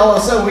 And then all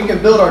of a sudden we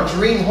can build our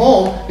dream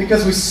home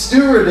because we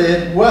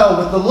stewarded well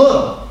with the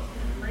little.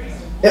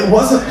 It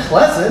wasn't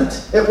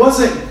pleasant. It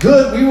wasn't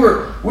good.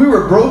 We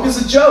were broke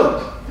as a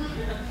joke.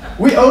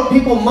 We owed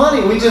people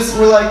money. We just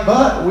were like,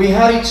 but we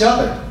had each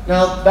other.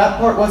 Now, that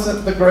part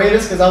wasn't the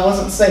greatest because I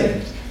wasn't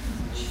saved.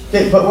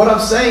 Okay, but what I'm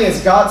saying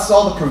is God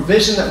saw the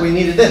provision that we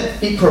needed then.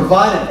 He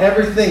provided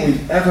everything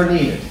we've ever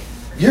needed.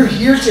 You're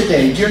here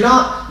today. You're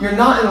not in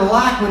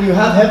lack when you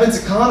have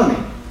heaven's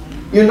economy.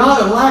 You're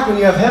not in lack when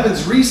you have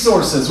heaven's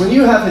resources. When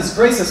you have His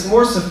grace that's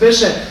more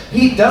sufficient,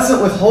 He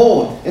doesn't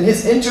withhold. And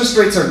His interest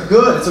rates are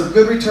good. It's a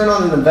good return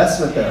on an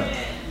investment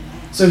there.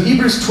 So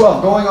Hebrews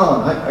 12, going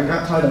on. I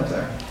got tied up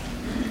there.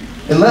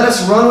 And let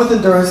us run with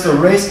endurance the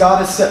race God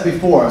has set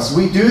before us.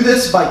 We do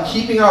this by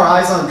keeping our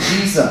eyes on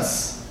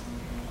Jesus.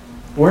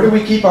 Where do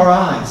we keep our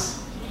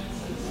eyes?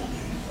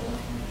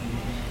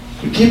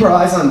 We keep our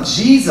eyes on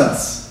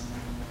Jesus.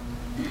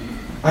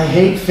 I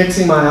hate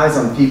fixing my eyes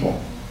on people.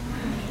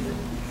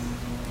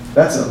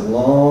 That's a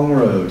long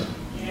road.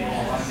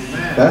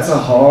 That's a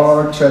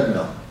hard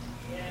treadmill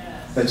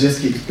that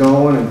just keeps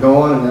going and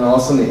going, and then all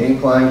of a sudden the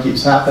incline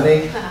keeps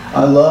happening.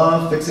 I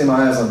love fixing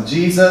my eyes on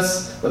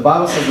Jesus. The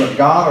Bible says, let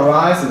God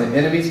arise and the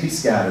enemies be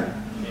scattered.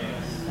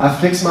 I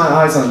fix my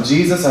eyes on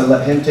Jesus. I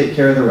let Him take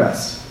care of the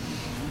rest.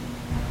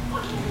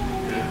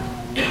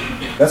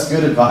 That's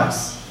good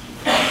advice.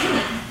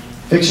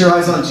 Fix your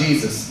eyes on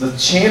Jesus, the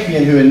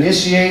champion who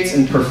initiates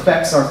and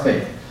perfects our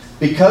faith.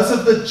 Because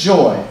of the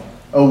joy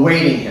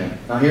awaiting Him.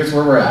 Now here's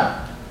where we're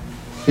at.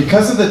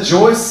 Because of the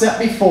joy set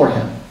before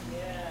Him,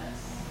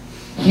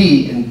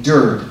 He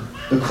endured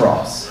the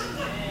cross.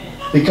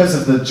 Because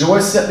of the joy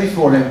set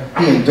before Him,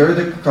 He endured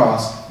the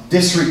cross,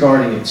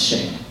 disregarding its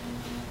shame.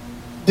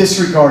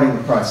 Disregarding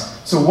the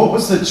price. So what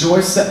was the joy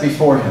set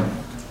before Him?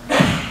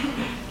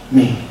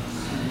 Me.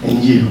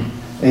 And you.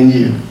 And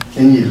you.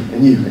 And you.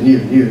 And you. And you.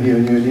 And you. And you.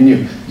 And you. And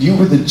you. You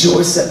were the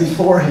joy set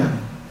before Him.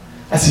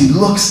 As He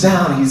looks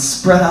down, He's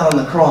spread out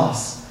on the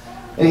cross.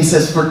 And He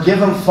says, forgive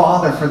them,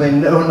 Father, for they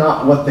know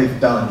not what they've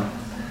done.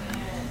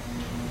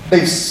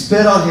 They've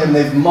spit on Him,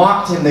 they've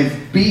mocked Him,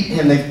 they've beat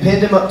Him, they've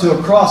pinned Him up to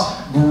a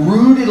cross,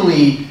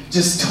 brutally,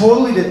 just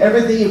totally did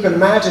everything you can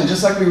imagine,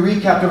 just like we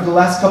recapped over the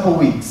last couple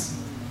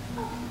weeks.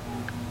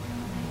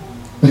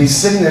 But He's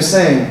sitting there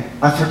saying,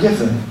 I forgive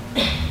them.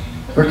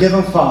 Forgive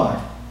them,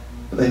 Father,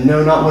 for they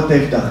know not what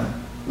they've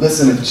done.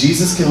 Listen, if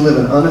Jesus can live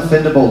an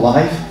unoffendable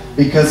life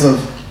because of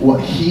what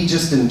he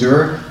just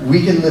endured,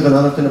 we can live an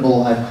unoffendable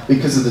life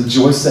because of the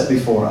joy set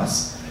before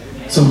us.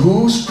 So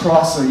whose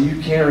cross are you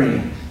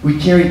carrying? We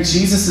carry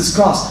Jesus'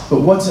 cross,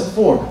 but what's it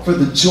for? For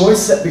the joy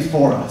set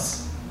before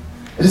us.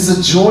 It is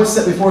a joy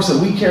set before us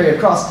that we carry a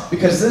cross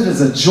because it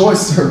is a joy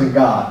serving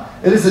God.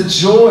 It is a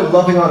joy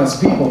loving on his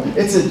people.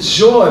 It's a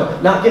joy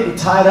not getting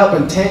tied up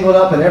and tangled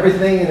up in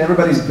everything and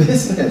everybody's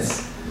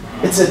business.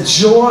 It's a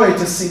joy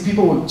to see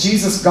people with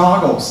Jesus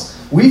goggles.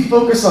 We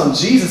focus on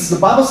Jesus. The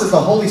Bible says the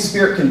Holy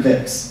Spirit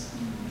convicts.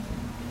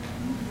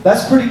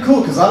 That's pretty cool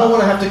because I don't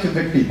want to have to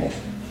convict people.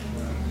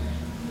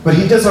 But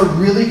he does a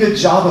really good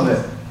job of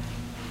it.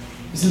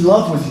 He's in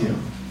love with you.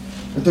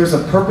 But there's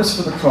a purpose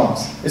for the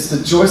cross. It's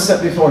the joy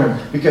set before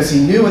him because he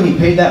knew when he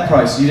paid that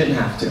price, you didn't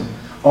have to.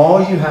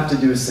 All you have to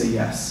do is say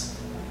yes.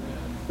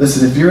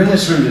 Listen, if you're in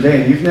this room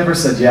today and you've never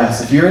said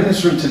yes, if you're in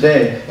this room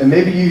today and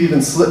maybe you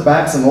even slipped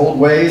back some old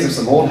ways or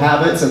some old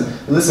habits, and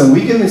listen,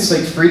 we can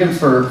mistake freedom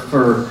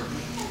for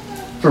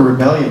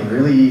rebellion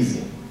really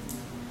easy.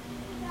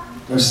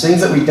 There's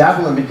things that we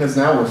dabble in because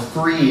now we're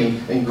free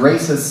and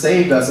grace has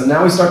saved us, and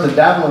now we start to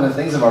dabble in the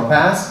things of our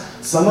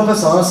past. Some of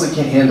us honestly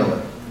can't handle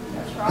it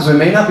because we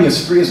may not be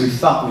as free as we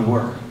thought we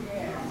were.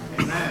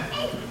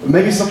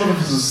 Maybe some of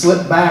us have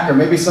slipped back, or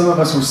maybe some of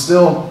us we're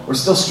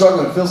still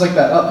struggling. It feels like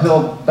that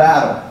uphill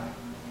battle.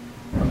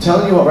 I'm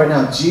telling you what right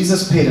now,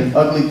 Jesus paid an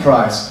ugly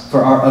price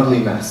for our ugly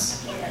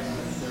mess.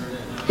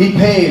 He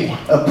paid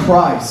a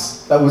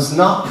price that was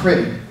not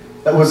pretty,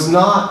 that was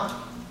not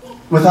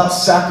without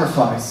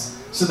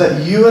sacrifice, so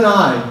that you and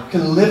I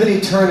can live in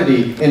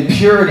eternity in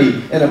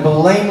purity, in a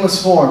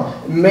blameless form,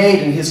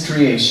 made in his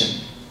creation.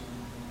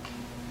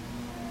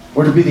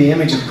 We're to be the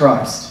image of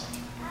Christ,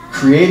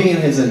 creating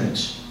in his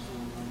image.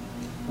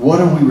 What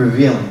are we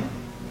revealing?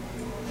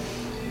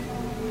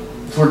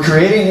 If we're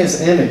creating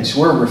his image,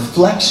 we're a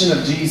reflection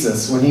of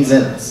Jesus when he's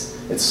in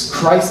us. It's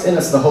Christ in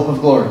us, the hope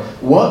of glory.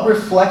 What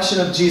reflection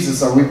of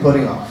Jesus are we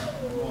putting off?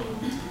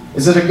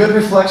 Is it a good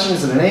reflection?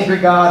 Is it an angry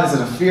God? Is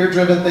it a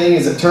fear-driven thing?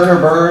 Is it turn or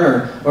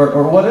burn?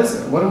 Or what is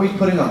it? What are we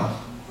putting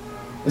off?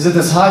 Is it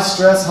this high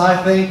stress,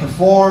 high thing,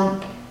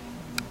 perform?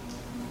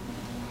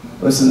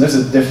 Listen, there's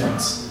a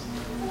difference.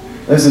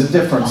 There's a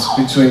difference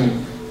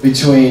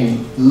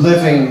between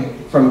living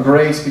from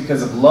grace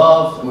because of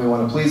love and we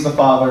want to please the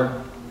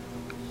Father,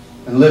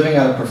 and living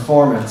out of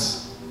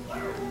performance.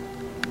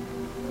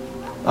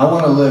 I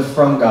want to live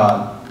from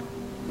God,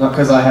 not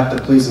because I have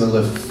to please him and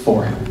live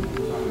for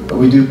him. But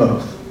we do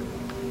both.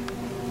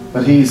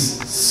 But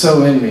he's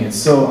so in me, and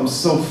I'm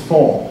so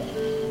full.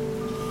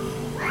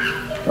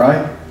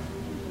 Right?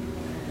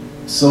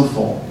 So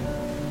full.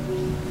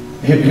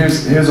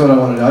 Here's what I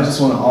want to do. I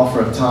just want to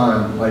offer a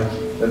time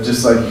of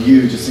just like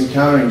you, just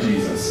encountering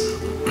Jesus.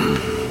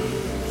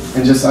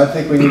 And I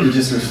think we need to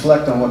just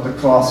reflect on what the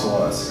cross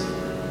was.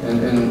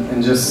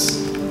 And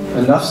just,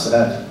 enough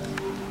said.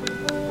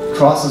 The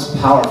cross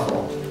is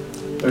powerful.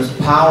 There's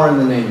power in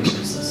the name of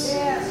Jesus.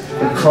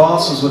 The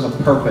cross was with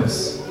a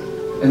purpose.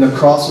 And the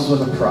cross was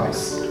with a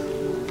price.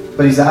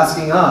 But he's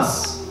asking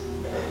us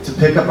to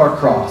pick up our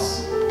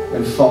cross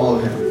and follow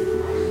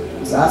him.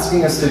 He's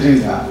asking us to do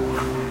that.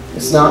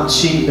 It's not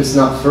cheap. It's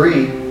not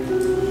free.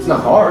 It's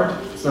not hard.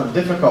 It's not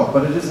difficult.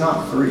 But it is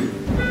not free.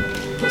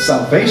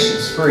 Salvation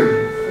is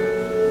free.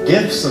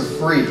 Gifts are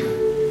free,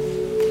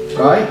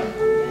 right?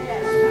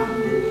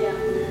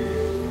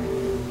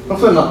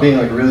 Hopefully I'm not being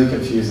really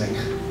confusing.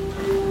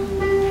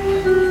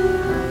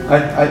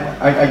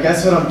 I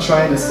guess what I'm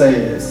trying to say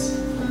is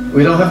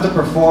we don't have to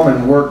perform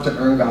and work to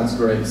earn God's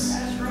grace.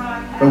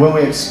 But when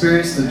we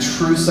experience the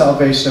true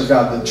salvation of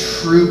God, the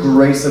true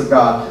grace of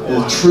God,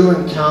 the true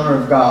encounter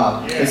of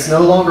God, it's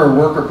no longer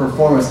work or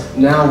performance.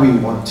 Now we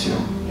want to.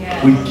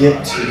 We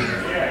get to.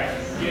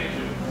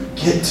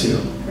 Get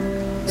to.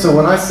 So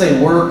when I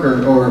say work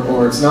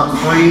or it's not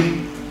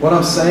free, what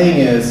I'm saying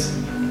is,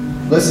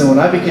 listen, when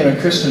I became a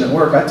Christian at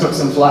work, I took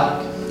some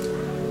flack.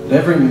 But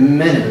every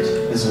minute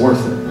is worth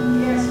it.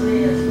 Yes, it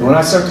is. And when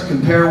I start to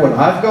compare what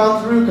I've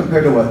gone through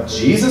compared to what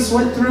Jesus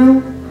went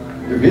through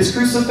his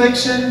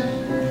crucifixion,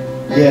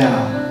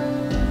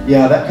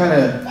 yeah, that kind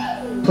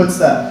of puts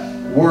that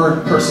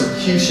word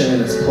persecution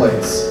in its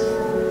place.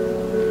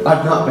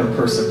 I've not been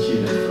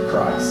persecuted for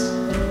Christ.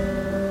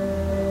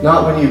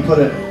 Not when you put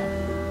it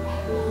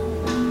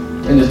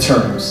into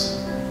terms.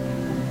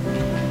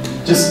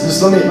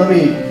 Just let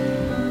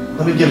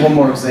me give one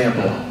more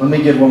example.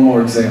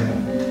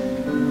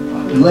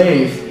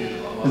 Leif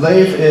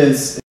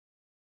is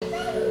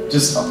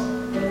just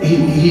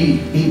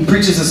he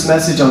preaches this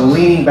message on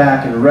leaning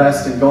back and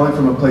rest and going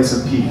from a place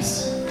of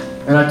peace.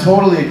 And I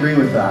totally agree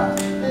with that.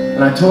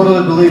 And I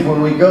totally believe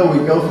when we go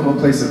from a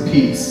place of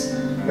peace.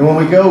 And when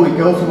we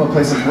go from a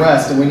place of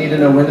rest, and we need to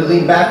know when to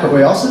lean back, but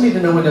we also need to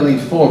know when to lean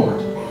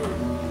forward.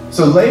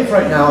 So Leif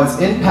right now is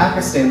in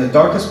Pakistan, the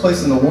darkest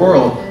place in the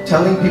world,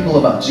 telling people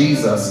about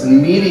Jesus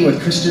and meeting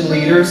with Christian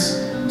leaders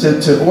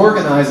to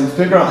organize and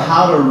figure out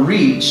how to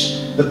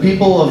reach the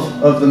people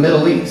of the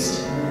Middle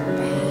East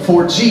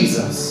for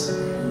Jesus.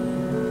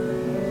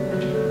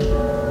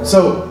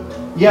 So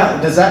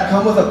Yeah, does that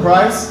come with a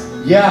price?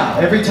 Yeah,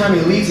 every time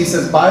he leaves, he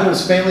says bye to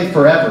his family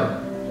forever.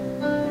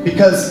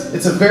 Because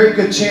it's a very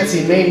good chance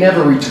he may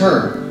never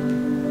return.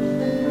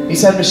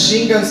 He's had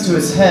machine guns to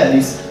his head.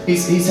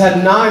 He's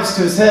had knives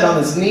to his head, on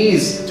his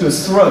knees, to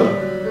his throat.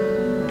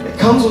 It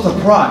comes with a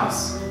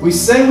price. We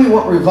say we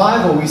want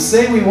revival. We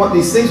say we want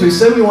these things. We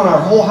say we want our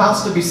whole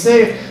house to be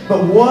saved.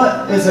 But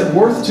what is it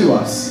worth to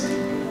us?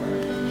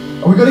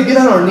 Are we going to get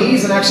on our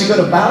knees and actually go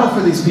to battle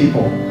for these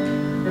people?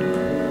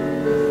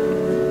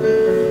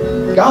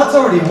 God's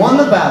already won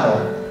the battle.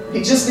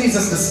 He just needs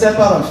us to step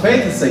out on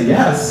faith and say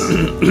yes.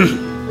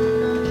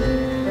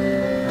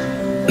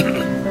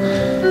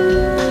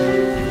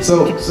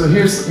 So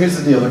here's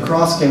the deal. The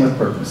cross came with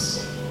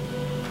purpose.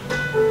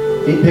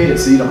 He paid it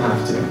so you don't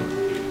have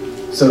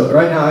to. So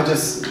right now,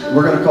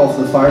 we're going to call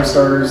for the fire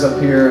starters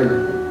up here,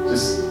 and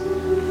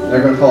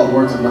they're going to call it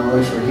words of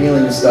knowledge for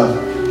healing and stuff.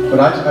 But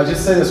I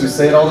just say this, we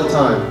say it all the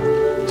time.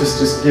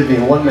 Just give me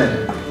 1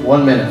 minute.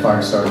 1 minute,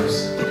 fire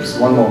starters. Just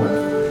one moment.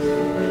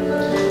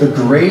 The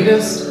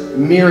greatest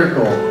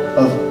miracle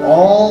of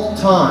all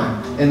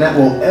time, and that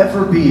will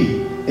ever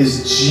be,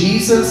 is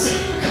Jesus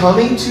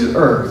coming to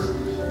earth,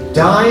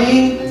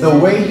 dying the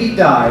way he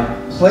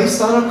died,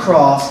 placed on a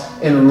cross,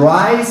 and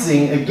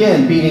rising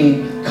again,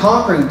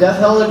 conquering death,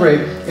 hell, and the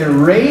grave,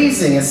 and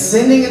raising,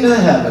 ascending into the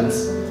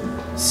heavens,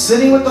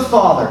 sitting with the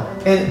Father,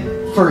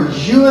 and for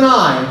you and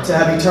I to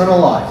have eternal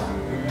life.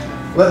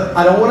 But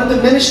I don't want to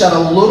diminish that a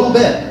little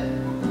bit.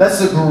 That's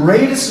the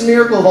greatest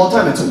miracle of all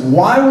time. It's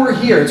why we're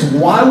here. It's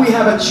why we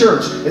have a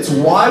church. It's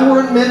why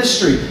we're in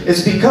ministry.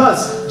 It's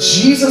because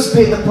Jesus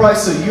paid the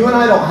price so you and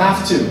I don't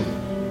have to.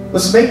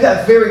 Let's make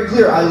that very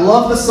clear. I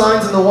love the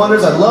signs and the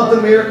wonders. I love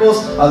the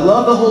miracles. I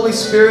love the Holy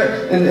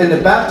Spirit and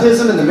the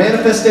baptism and the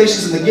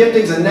manifestations and the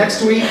giftings. And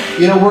next week,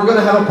 we're going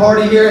to have a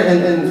party here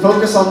and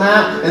focus on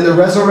that and the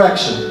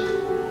resurrection.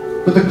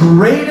 But the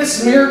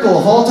greatest miracle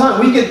of all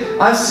time,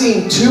 I've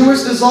seen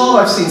tumors dissolve.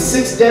 I've seen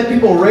 6 dead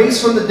people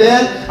raised from the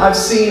dead. I've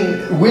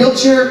seen people in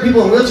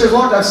wheelchairs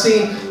walked. I've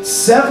seen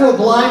several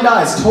blind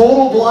eyes,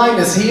 total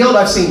blindness healed.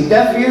 I've seen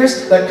deaf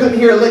ears that couldn't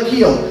hear a lick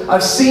healed.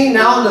 I've seen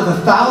now into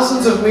the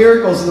thousands of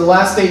miracles in the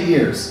last 8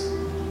 years.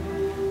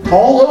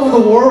 All over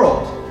the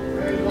world.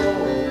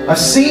 I've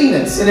seen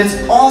this, and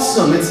it's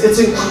awesome. It's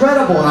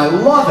incredible, and I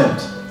love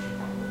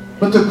it.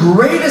 But the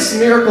greatest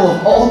miracle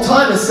of all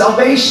time is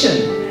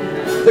salvation.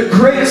 The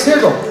greatest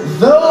miracle.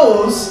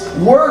 Those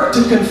work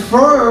to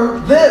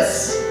confirm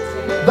this.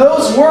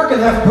 Those work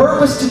and have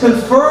purpose to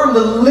confirm the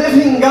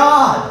living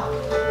God.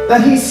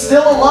 That He's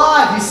still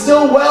alive, He's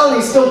still well, and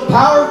He's still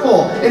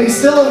powerful, and He's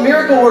still a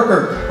miracle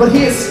worker. But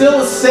He is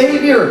still a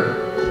Savior.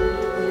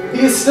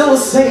 He is still a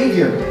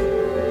Savior.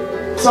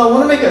 So I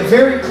want to make it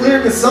very clear,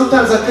 because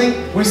sometimes I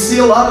think we see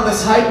a lot of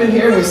this hype in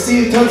here, and we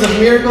see tons of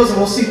miracles, and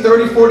we'll see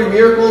 30, 40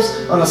 miracles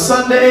on a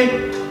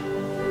Sunday.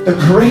 The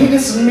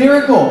greatest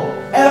miracle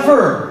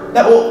ever,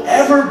 that will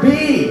ever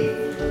be,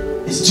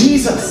 is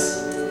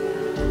Jesus.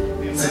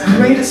 It's the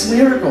greatest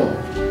miracle.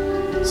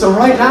 So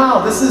right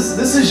now, this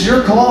is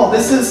your call.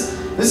 This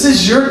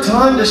is your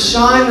time to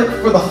shine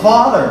for the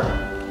Father.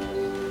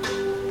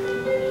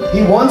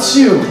 He wants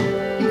you.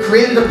 He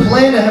created a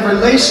plan to have a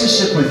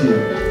relationship with you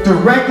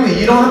directly.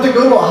 You don't have to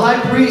go to a high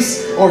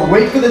priest or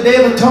wait for the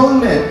Day of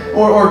Atonement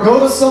or go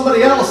to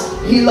somebody else.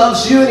 He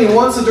loves you and He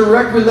wants a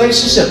direct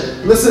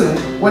relationship. Listen,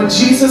 when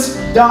Jesus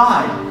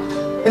died,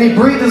 and He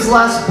breathed His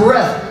last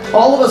breath,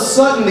 all of a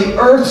sudden the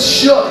earth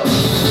shook.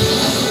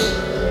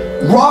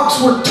 Rocks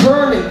were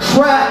turned and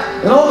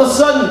cracked. And all of a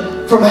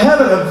sudden, from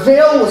heaven, a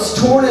veil was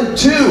torn in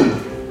two.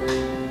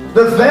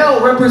 The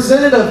veil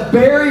represented a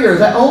barrier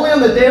that only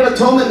on the Day of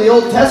Atonement in the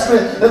Old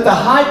Testament that the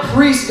high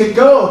priest could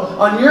go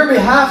on your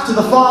behalf to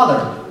the Father.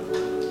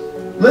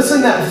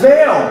 Listen, that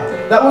veil,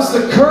 that was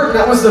the curtain,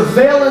 that was the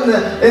veil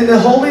in the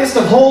holiest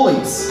of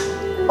holies.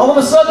 All of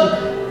a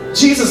sudden,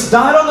 Jesus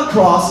died on the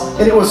cross,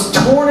 and it was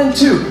torn in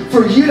two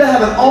for you to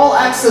have an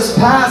all-access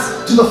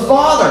pass to the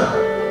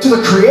Father, to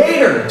the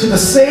Creator, to the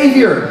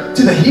Savior,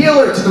 to the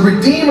Healer, to the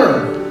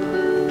Redeemer.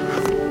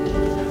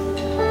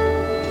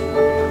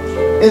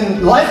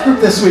 In Life Group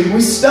this week,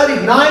 we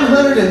studied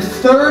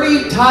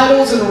 930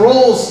 titles and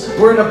roles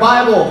were in the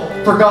Bible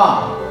for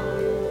God.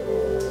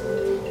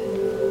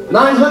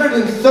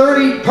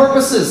 930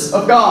 purposes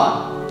of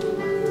God.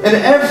 And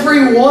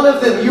every one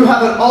of them you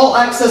have an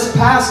all-access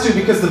pass to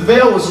because the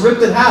veil was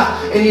ripped in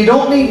half. And you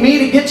don't need me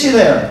to get you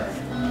there.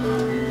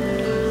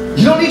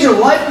 You don't need your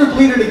life group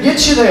leader to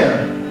get you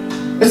there.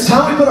 It's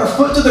time we put our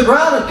foot to the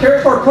ground and carry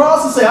up our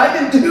cross and say, I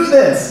can do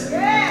this.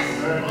 Yes.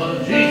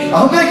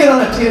 I'm going to get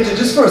on a tangent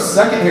just for a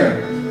second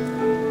here.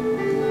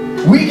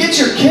 We get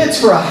your kids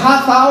for a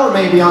half hour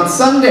maybe on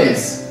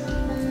Sundays.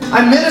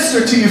 I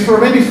minister to you for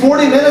maybe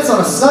 40 minutes on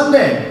a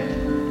Sunday.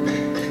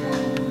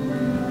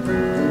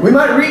 We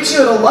might reach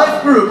you at a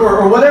life group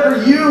or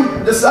whatever you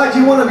decide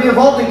you want to be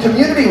involved in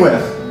community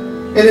with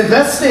and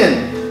invest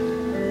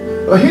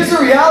in. But here's the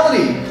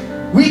reality.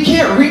 We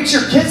can't reach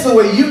your kids the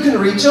way you can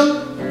reach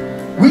them.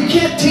 We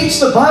can't teach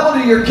the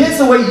Bible to your kids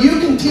the way you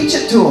can teach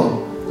it to them.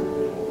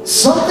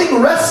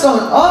 Something rests on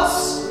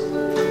us.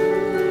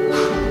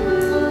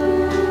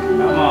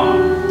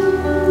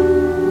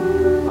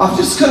 I'm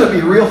just going to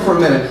be real for a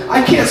minute.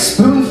 I can't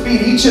spoon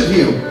feed each of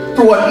you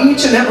for what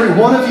each and every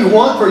one of you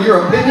want for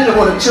your opinion of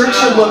what a church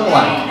should look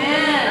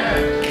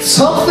like.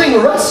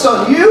 Something rests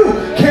on you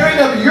carrying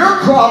up your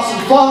cross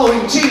and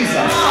following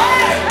Jesus.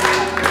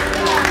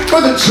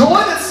 For the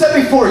joy that's set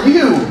before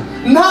you,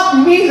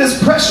 not me.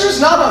 This pressure's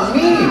not on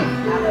me.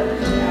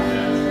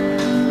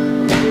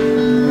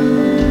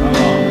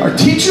 Our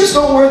teachers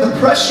don't wear the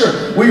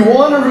pressure. We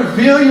want to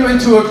reveal you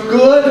into a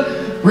good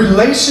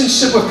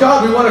relationship with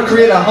God. We want to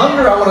create a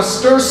hunger. I want to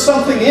stir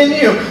something in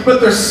you.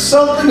 But there's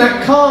something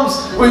that comes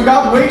when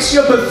God wakes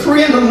you up at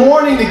 3 in the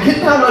morning to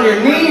get down on your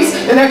knees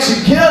and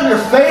actually get on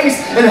your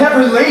face and have a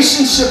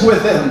relationship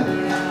with Him.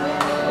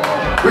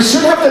 We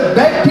shouldn't have to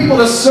beg people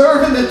to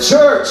serve in the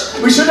church.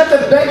 We shouldn't have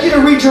to beg you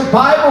to read your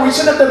Bible. We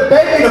shouldn't have to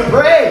beg you to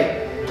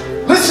pray.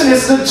 Listen,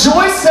 it's the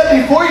joy set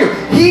before you.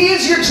 He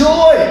is your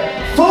joy.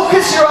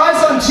 Focus your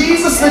eyes on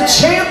Jesus, the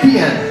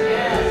champion.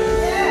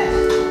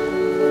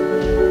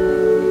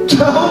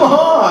 Come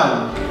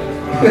on.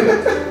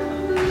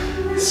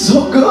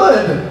 So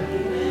good.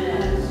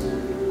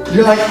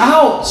 You're like,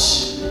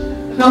 ouch.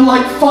 And I'm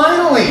like,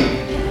 finally.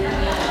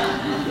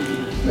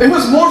 It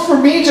was more for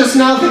me just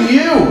now than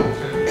you.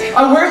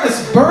 I wear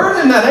this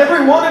burden that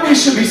every one of you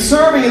should be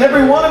serving, and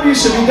every one of you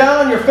should be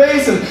down on your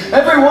face, and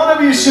every one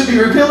of you should be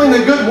revealing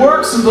the good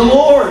works of the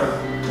Lord.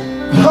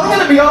 But I'm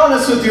going to be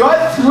honest with you. I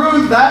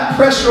threw that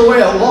pressure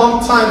away a long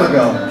time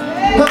ago.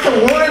 Not to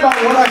worry about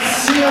what I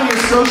see on your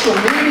social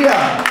media.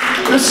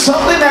 There's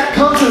something that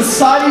comes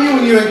inside of you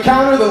when you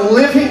encounter the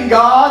living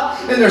God,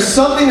 and there's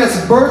something that's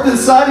birthed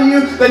inside of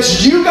you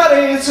that you got to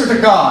answer to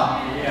God.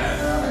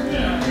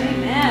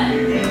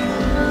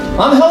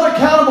 I'm held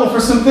accountable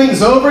for some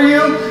things over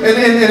you,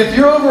 and if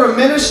you're over a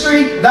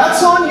ministry,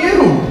 that's on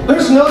you.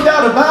 There's no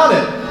doubt about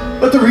it.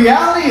 But the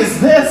reality is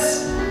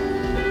this.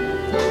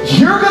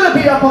 You're going to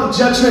be up on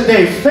Judgment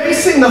Day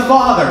facing the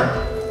Father.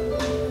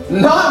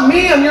 Not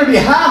me on your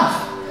behalf.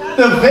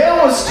 The veil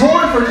was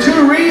torn for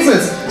 2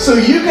 reasons. So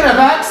you can have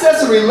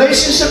access and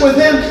relationship with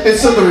Him, and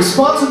so the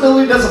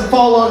responsibility doesn't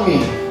fall on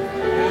me.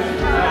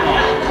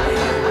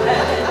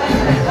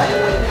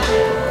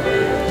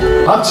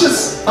 I'm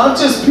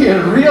just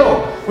being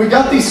real. We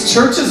got these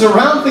churches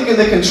around thinking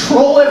they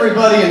control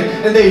everybody,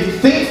 and they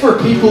think for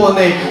people, and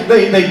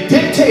they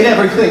dictate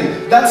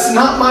everything. That's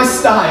not my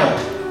style.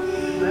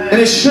 And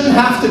it shouldn't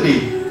have to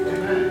be.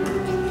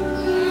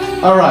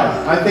 All right,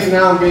 I think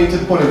now I'm getting to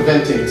the point of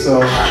venting,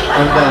 so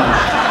I'm done.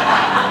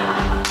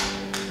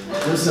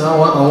 Listen, I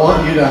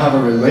want you to have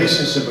a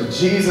relationship with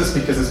Jesus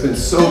because it's been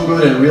so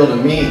good and real to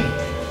me.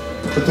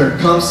 But there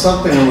comes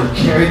something when we're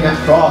carrying that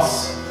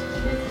cross.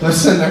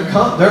 Listen,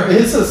 there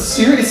is a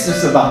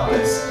seriousness about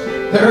this.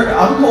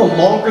 I'm going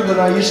longer than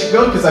I usually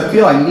go because I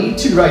feel I need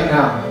to right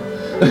now.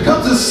 There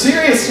comes a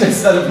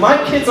seriousness that if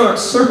my kids aren't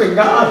serving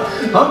God,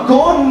 I'm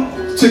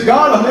going to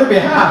God on their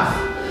behalf.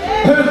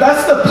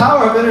 That's the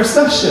power of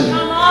intercession.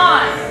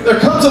 There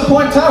comes a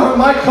point in time where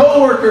my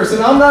co-workers,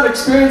 and I'm not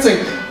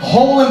experiencing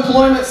whole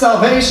employment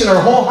salvation or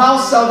whole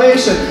house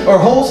salvation or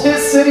whole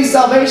his city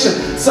salvation.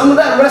 Some of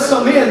that rests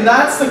on me, and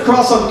that's the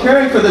cross I'm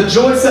carrying for the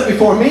joy set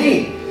before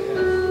me.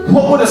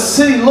 What would a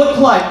city look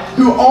like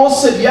who all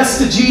said yes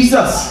to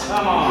Jesus?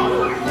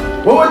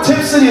 What would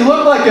Tipp City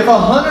look like if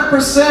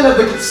 100% of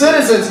the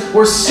citizens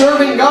were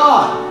serving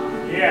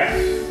God?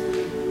 Yes.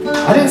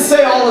 I didn't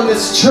say all in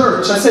this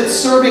church. I said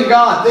serving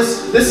God.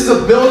 This is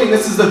a building.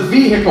 This is the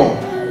vehicle.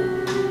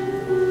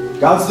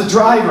 God's the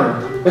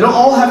driver. They don't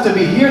all have to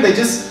be here. They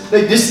just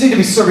need to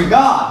be serving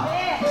God.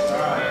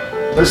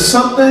 There's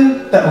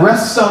something that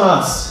rests on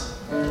us.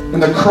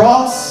 And the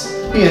cross,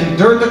 He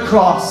endured the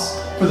cross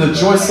for the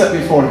joy set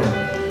before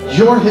Him.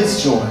 You're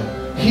His joy.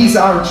 He's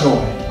our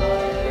joy.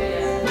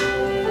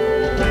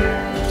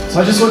 So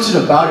I just want you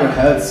to bow your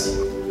heads.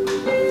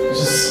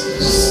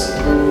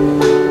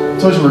 I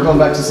told you we're going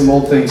back to some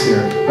old things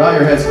here. Bow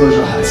your heads, close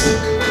your eyes.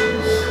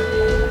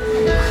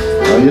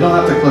 No, you don't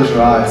have to close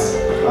your eyes.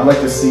 I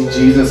like to see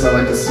Jesus. I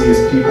like to see His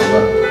people,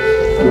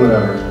 but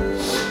whatever.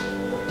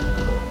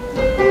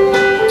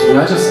 And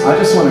I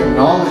just want to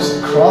acknowledge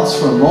the cross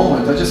for a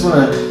moment. I just want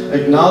to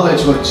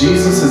acknowledge what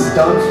Jesus has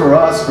done for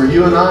us, for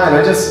you and I. And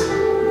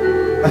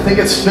I think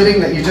it's fitting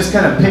that you just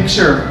kind of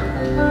picture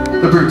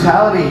the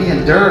brutality He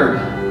endured.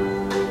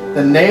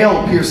 The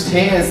nail-pierced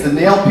hands, the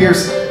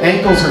nail-pierced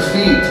ankles or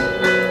feet.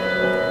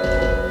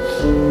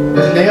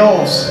 The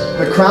nails,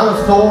 the crown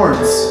of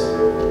thorns.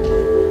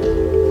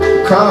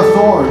 The crown of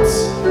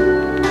thorns.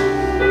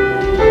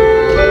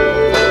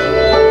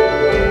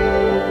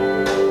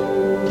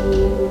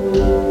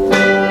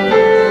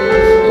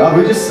 God,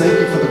 we just thank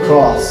You for the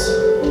cross.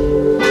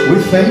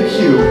 We thank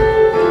You.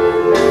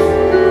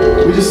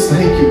 We just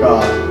thank You,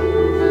 God.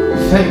 We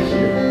thank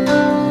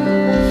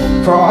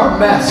You. For our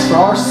mess, for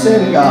our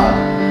sin, God.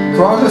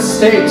 For our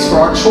mistakes, for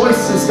our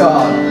choices,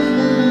 God.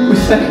 We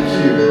thank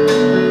You.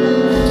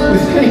 We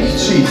thank You,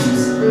 Jesus.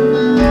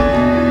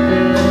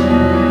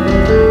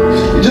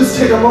 You just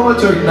take a moment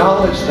to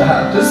acknowledge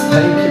that. Just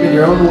thank Him in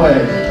your own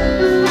way.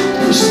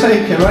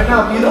 forsake Him. Right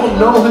now, if you don't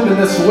know Him in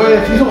this way,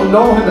 if you don't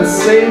know Him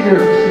as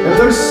Savior, if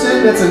there's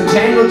sin that's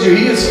entangled you,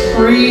 He is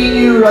freeing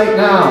you right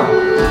now.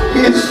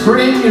 He is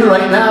freeing you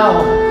right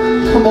now.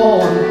 Come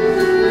on.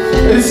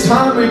 It's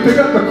time we pick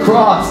up the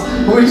cross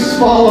and we just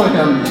follow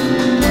Him.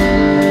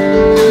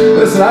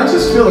 Listen, I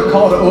just feel a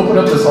call to open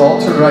up this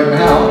altar right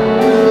now.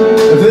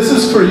 If this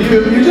is for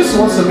you, if you just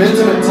want some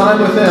intimate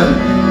time with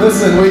Him,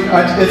 listen,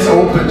 it's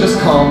open. Just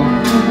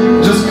come.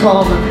 Just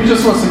come. If you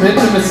just want some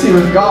intimacy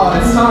with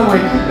God, it's time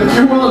if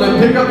you're willing to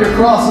pick up your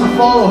cross and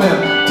follow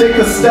Him, take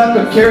the step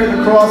and carry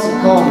the cross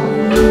and come.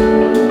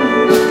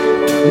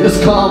 You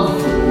just come.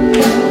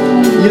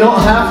 You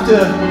don't have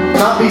to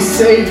not be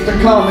saved to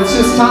come. It's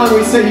just time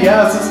we say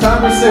yes. It's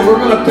time we say we're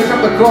going to pick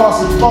up the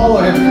cross and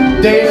follow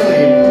Him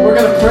daily. We're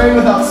going to pray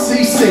without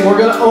ceasing. We're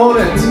going to own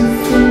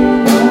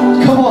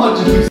it. Come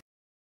on, Jesus.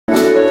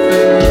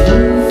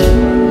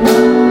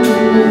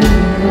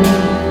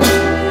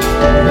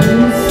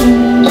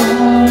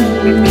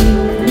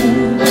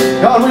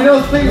 God, we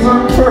know things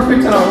aren't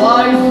perfect in our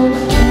life.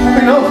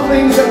 We know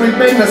things that we've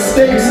made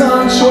mistakes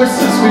on,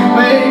 choices we've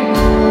made.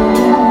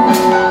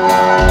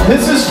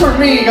 This is for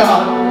me,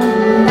 God.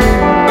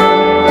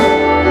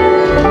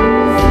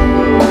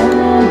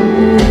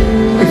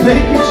 We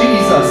thank you,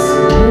 Jesus.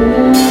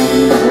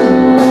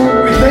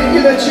 We thank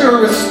you that you're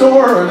a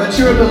restorer, that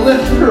you're a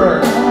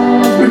deliverer.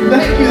 We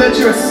thank you that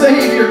you're a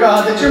Savior,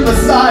 God, that you're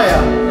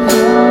Messiah.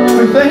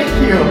 We thank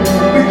you.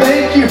 We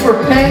thank you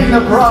for paying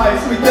the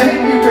price. We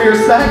thank you for your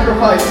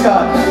sacrifice,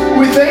 God.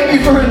 We thank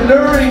you for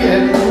enduring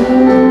it,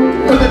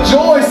 for the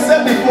joy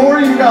set before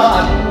you,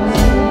 God.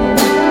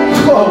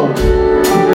 Oh.